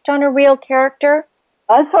based on a real character?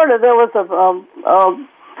 There was a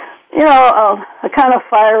kind of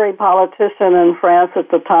fiery politician in France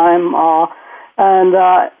at the time,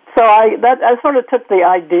 so I sort of took the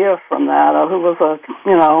idea from that, who was a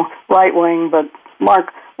right-wing, but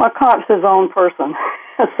Marcotte's his own person.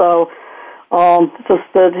 So just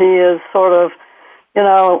that he is sort of, and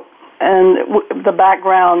the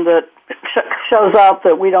background that shows up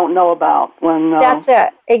that we don't know about when that's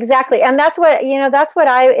it, exactly. And that's what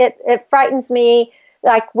it frightens me,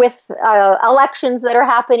 like with elections that are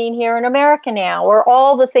happening here in America now, or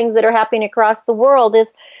all the things that are happening across the world,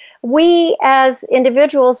 is we as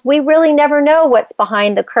individuals, we really never know what's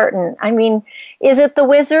behind the curtain. I mean, is it the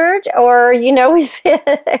wizard, or is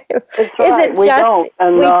it we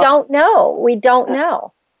don't know. We don't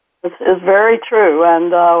know. It's very true,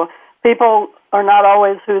 and people are not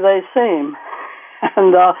always who they seem,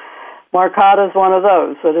 and Marcotte is one of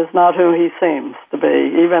those that is not who he seems to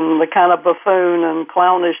be, even the kind of buffoon and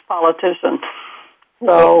clownish politician.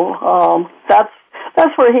 So that's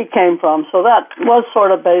where he came from. So that was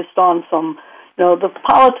sort of based on some, the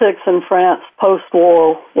politics in France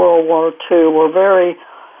post-war, World War II, were very,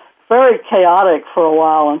 very chaotic for a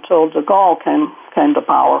while until de Gaulle came to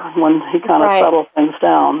power, when he kind of settled things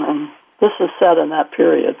down. And this is set in that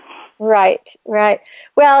period. Right.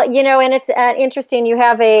 Well, and it's interesting. You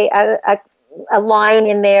have a line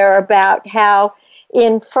in there about how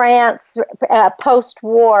in France,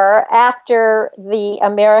 post-war, after the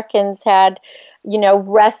Americans had,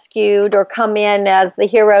 rescued or come in as the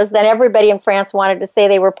heroes, then everybody in France wanted to say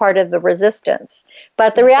they were part of the resistance.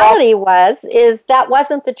 But the reality is that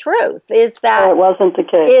wasn't the truth. It wasn't the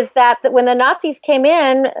case. Is that when the Nazis came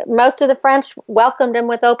in, most of the French welcomed them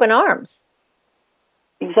with open arms.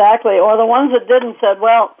 Exactly. Or the ones that didn't said,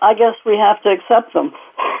 well, I guess we have to accept them.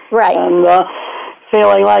 Right. And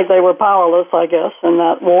feeling like they were powerless, I guess, and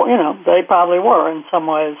that, they probably were in some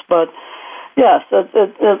ways. But, yes,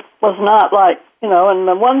 it was not like, and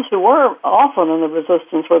the ones who were often in the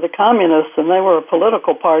resistance were the communists, and they were a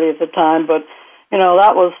political party at the time, but,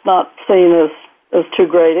 that was not seen as too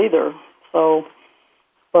great either. So...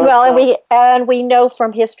 But, and we know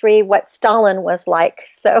from history what Stalin was like.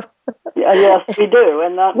 So yes, we do,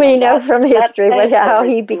 and we know from history how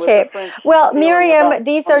he became. Well, Miriam,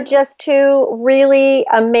 these are just two really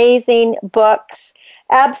amazing books,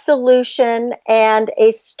 Absolution and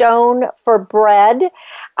A Stone for Bread.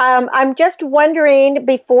 I'm just wondering,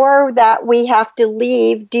 before that we have to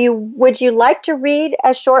leave, would you like to read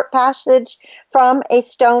a short passage from A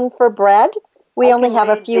Stone for Bread? We only have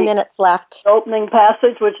a few minutes left. Opening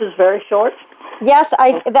passage, which is very short. Yes,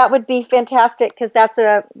 that would be fantastic, because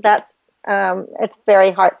it's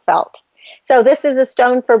very heartfelt. So this is A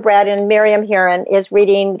Stone for Bread, and Miriam Herin is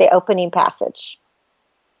reading the opening passage.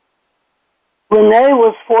 Rene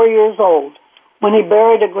was 4 years old when he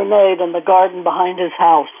buried a grenade in the garden behind his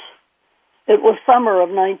house. It was summer of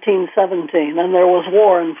 1917, and there was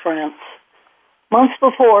war in France. Months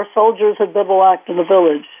before, soldiers had bivouacked in the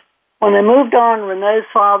village. When they moved on, Rene's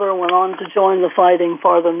father went on to join the fighting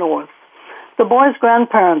farther north. The boy's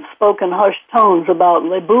grandparents spoke in hushed tones about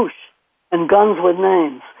Les Bouches and guns with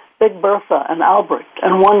names, Big Bertha and Albrecht,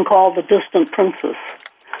 and one called the Distant Princess.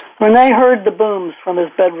 Rene heard the booms from his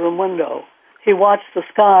bedroom window. He watched the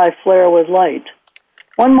sky flare with light.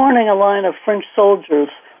 One morning, a line of French soldiers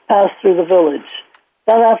passed through the village.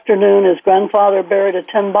 That afternoon, his grandfather buried a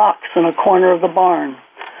tin box in a corner of the barn.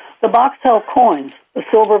 The box held coins, a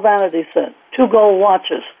silver vanity set, 2 gold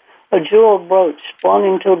watches, a jeweled brooch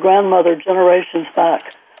belonging to a grandmother generations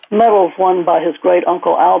back, medals won by his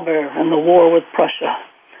great-uncle Albert in the war with Prussia.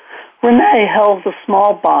 Rene held the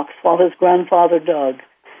small box while his grandfather dug.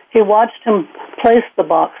 He watched him place the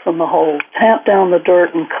box in the hole, tamp down the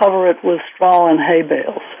dirt, and cover it with straw and hay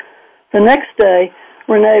bales. The next day,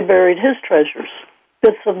 Rene buried his treasures,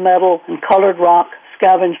 bits of metal and colored rock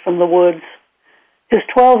scavenged from the woods. His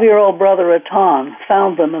 12-year-old brother, Atan,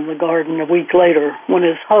 found them in the garden a week later when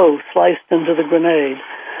his hoe sliced into the grenade.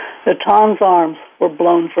 Atan's arms were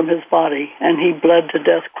blown from his body, and he bled to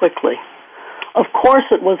death quickly. Of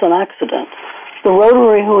course it was an accident. The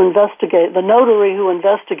notary who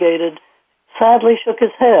investigated sadly shook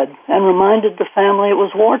his head and reminded the family it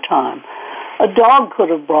was wartime. A dog could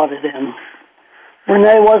have brought it in.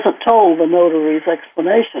 Rene wasn't told the notary's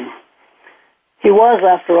explanation. He was,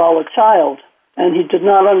 after all, a child, and he did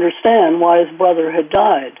not understand why his brother had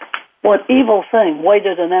died. What evil thing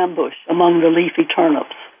waited in ambush among the leafy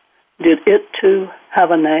turnips? Did it, too, have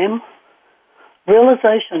a name?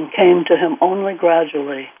 Realization came to him only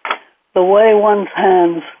gradually, the way one's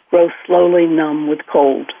hands grow slowly numb with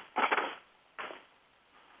cold.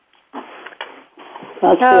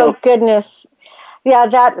 Goodness. Yeah,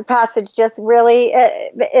 that passage just really,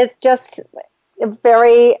 it's just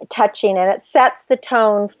very touching, and it sets the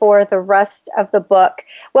tone for the rest of the book.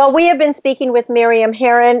 Well, we have been speaking with Miriam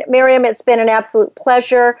Herin. Miriam, it's been an absolute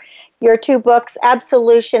pleasure. Your 2 books,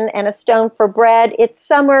 Absolution and A Stone for Bread. It's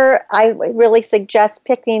summer. I really suggest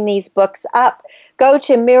picking these books up. Go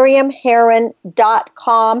to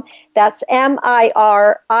miriamherin.com. That's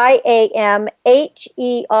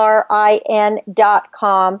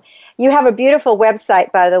MiriamHerin.com. You have a beautiful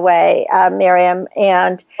website, by the way, Miriam,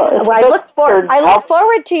 and I look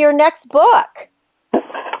forward to your next book.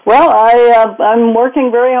 Well, I'm working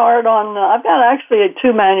very hard on, I've got actually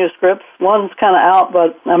 2 manuscripts. One's kind of out,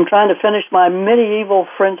 but I'm trying to finish my medieval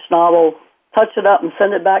French novel, touch it up, and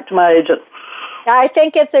send it back to my agent. I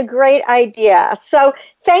think it's a great idea. So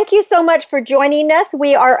thank you so much for joining us.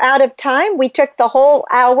 We are out of time. We took the whole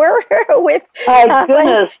hour with,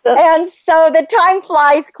 goodness. And so the time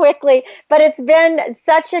flies quickly, but it's been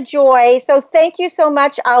such a joy. So thank you so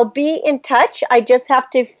much. I'll be in touch. I just have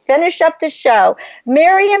to finish up the show.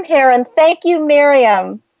 Miriam Herin. Thank you,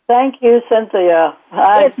 Miriam. Thank you, Cynthia.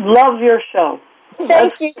 I love your show.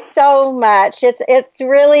 Thank you so much. It's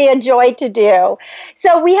really a joy to do.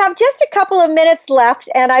 So we have just a couple of minutes left,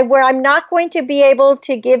 and where I'm not going to be able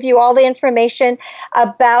to give you all the information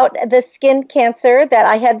about the skin cancer that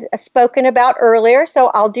I had spoken about earlier.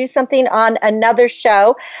 So I'll do something on another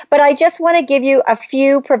show. But I just want to give you a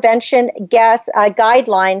few prevention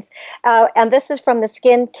guidelines, and this is from the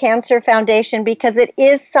Skin Cancer Foundation, because it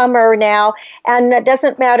is summer now, and it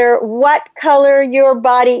doesn't matter what color your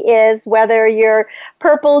body is, whether you're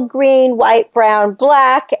purple, green, white, brown,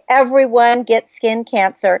 black, everyone gets skin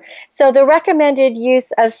cancer. So the recommended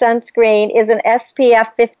use of sunscreen is an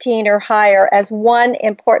SPF 15 or higher as one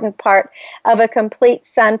important part of a complete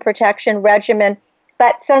sun protection regimen.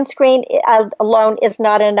 But sunscreen alone is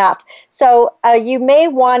not enough. So you may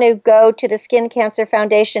want to go to the Skin Cancer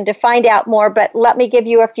Foundation to find out more, but let me give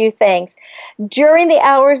you a few things. During the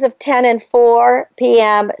hours of 10 and 4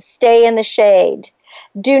 p.m., stay in the shade.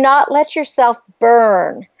 Do not let yourself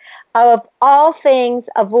burn. Of all things,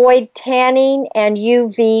 avoid tanning and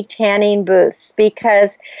UV tanning booths,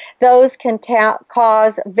 because those can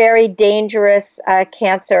cause very dangerous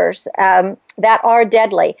cancers. that are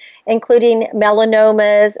deadly, including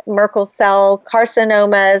melanomas, Merkel cell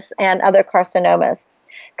carcinomas, and other carcinomas.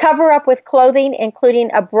 Cover up with clothing, including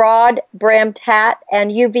a broad-brimmed hat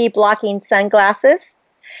and UV-blocking sunglasses.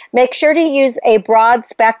 Make sure to use a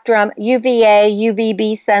broad-spectrum UVA,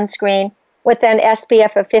 UVB sunscreen with an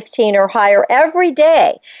SPF of 15 or higher every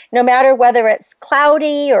day, no matter whether it's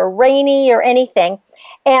cloudy or rainy or anything.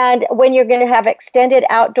 And when you're going to have extended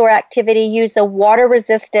outdoor activity, use a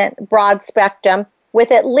water-resistant broad spectrum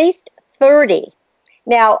with at least 30.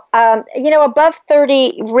 Now, above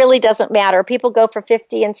 30 really doesn't matter. People go for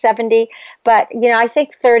 50 and 70, but, I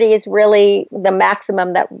think 30 is really the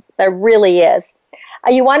maximum that there really is.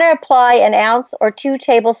 You want to apply an ounce or 2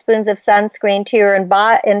 tablespoons of sunscreen to your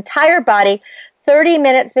entire body 30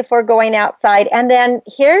 minutes before going outside. And then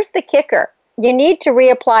here's the kicker. You need to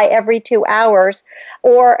reapply every 2 hours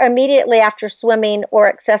or immediately after swimming or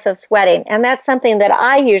excessive sweating. And that's something that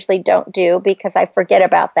I usually don't do because I forget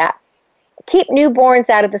about that. Keep newborns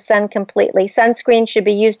out of the sun completely. Sunscreen should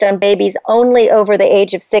be used on babies only over the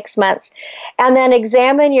age of 6 months. And then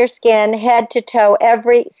examine your skin head to toe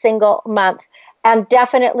every single month. And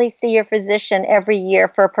definitely see your physician every year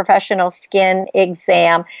for a professional skin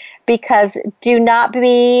exam, because do not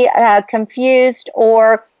be confused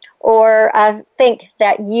or think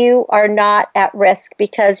that you are not at risk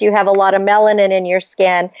because you have a lot of melanin in your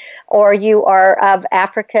skin, or you are of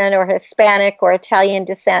African or Hispanic or Italian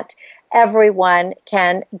descent. Everyone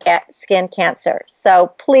can get skin cancer.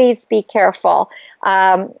 So please be careful.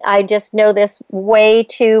 I just know this way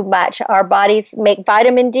too much. Our bodies make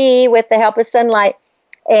vitamin D with the help of sunlight,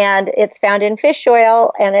 and it's found in fish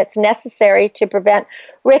oil, and it's necessary to prevent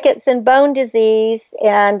rickets and bone disease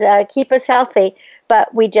and keep us healthy,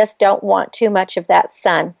 but we just don't want too much of that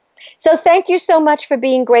sun. So thank you so much for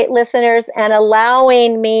being great listeners and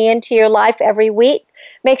allowing me into your life every week.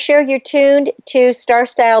 Make sure you're tuned to Star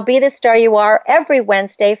Style, Be the Star You Are, every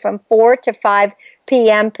Wednesday from 4 to 5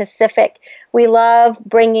 p.m. Pacific. We love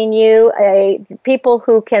bringing you people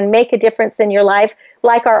who can make a difference in your life,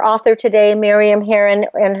 like our author today, Miriam Herin,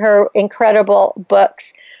 and her incredible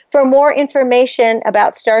books. For more information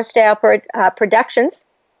about Star Style Productions,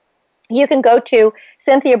 you can go to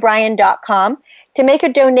CynthiaBryan.com. To make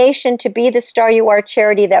a donation to Be the Star You Are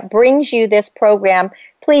charity that brings you this program,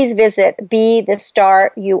 please visit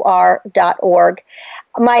BeTheStarYouAre.org.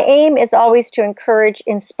 My aim is always to encourage,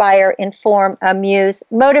 inspire, inform, amuse,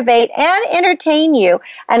 motivate, and entertain you.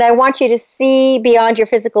 And I want you to see beyond your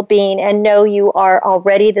physical being and know you are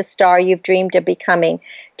already the star you've dreamed of becoming.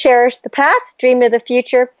 Cherish the past, dream of the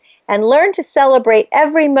future, and learn to celebrate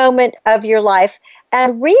every moment of your life.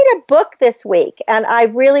 And read a book this week. And I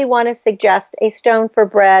really want to suggest A Stone for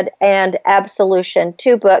Bread and Absolution,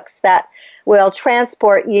 2 books that will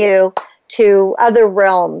transport you to other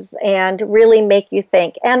realms and really make you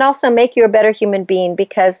think, and also make you a better human being,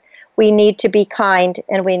 because we need to be kind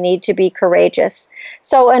and we need to be courageous.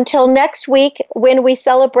 So until next week, when we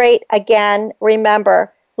celebrate again,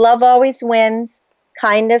 remember, love always wins,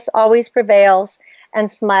 kindness always prevails, and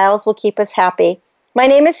smiles will keep us happy. My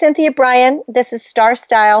name is Cynthia Bryan. This is Star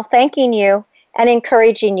Style, thanking you and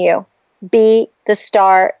encouraging you. Be the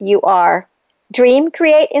star you are. Dream,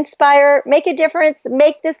 create, inspire, make a difference,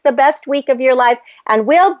 make this the best week of your life, and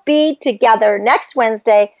we'll be together next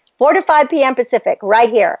Wednesday, 4 to 5 p.m. Pacific, right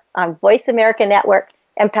here on Voice America Network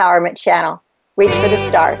Empowerment Channel. Reach for the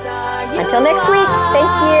stars. Until next week, thank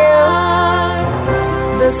you.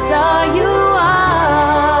 The star you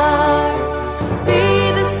are.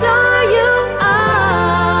 Be the star you are.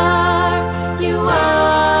 You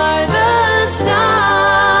are the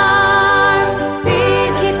star. Be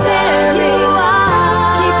the star you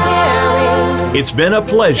are. Keep caring. It's been a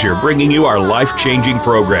pleasure bringing you our life-changing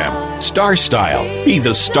program, Star Style, Be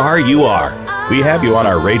the Star You Are. We have you on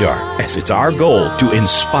our radar, as it's our goal to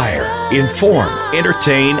inspire, inform,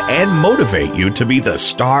 entertain, and motivate you to be the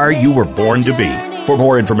star you were born to be. For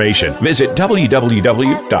more information, visit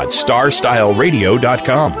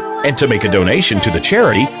www.starstyleradio.com. And to make a donation to the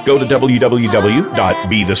charity, go to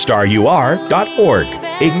www.BeTheStarYouAre.org.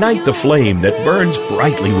 Ignite the flame that burns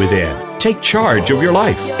brightly within. Take charge of your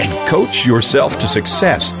life and coach yourself to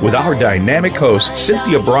success with our dynamic hosts,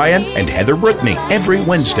 Cynthia Bryan and Heather Brittany, every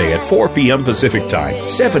Wednesday at 4 p.m. Pacific Time,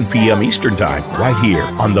 7 p.m. Eastern Time, right here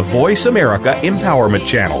on the Voice America Empowerment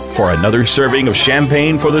Channel for another serving of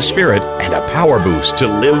champagne for the spirit and a power boost to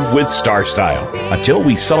live with Star Style. Until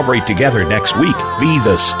we celebrate together next week, be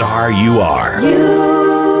the star you are.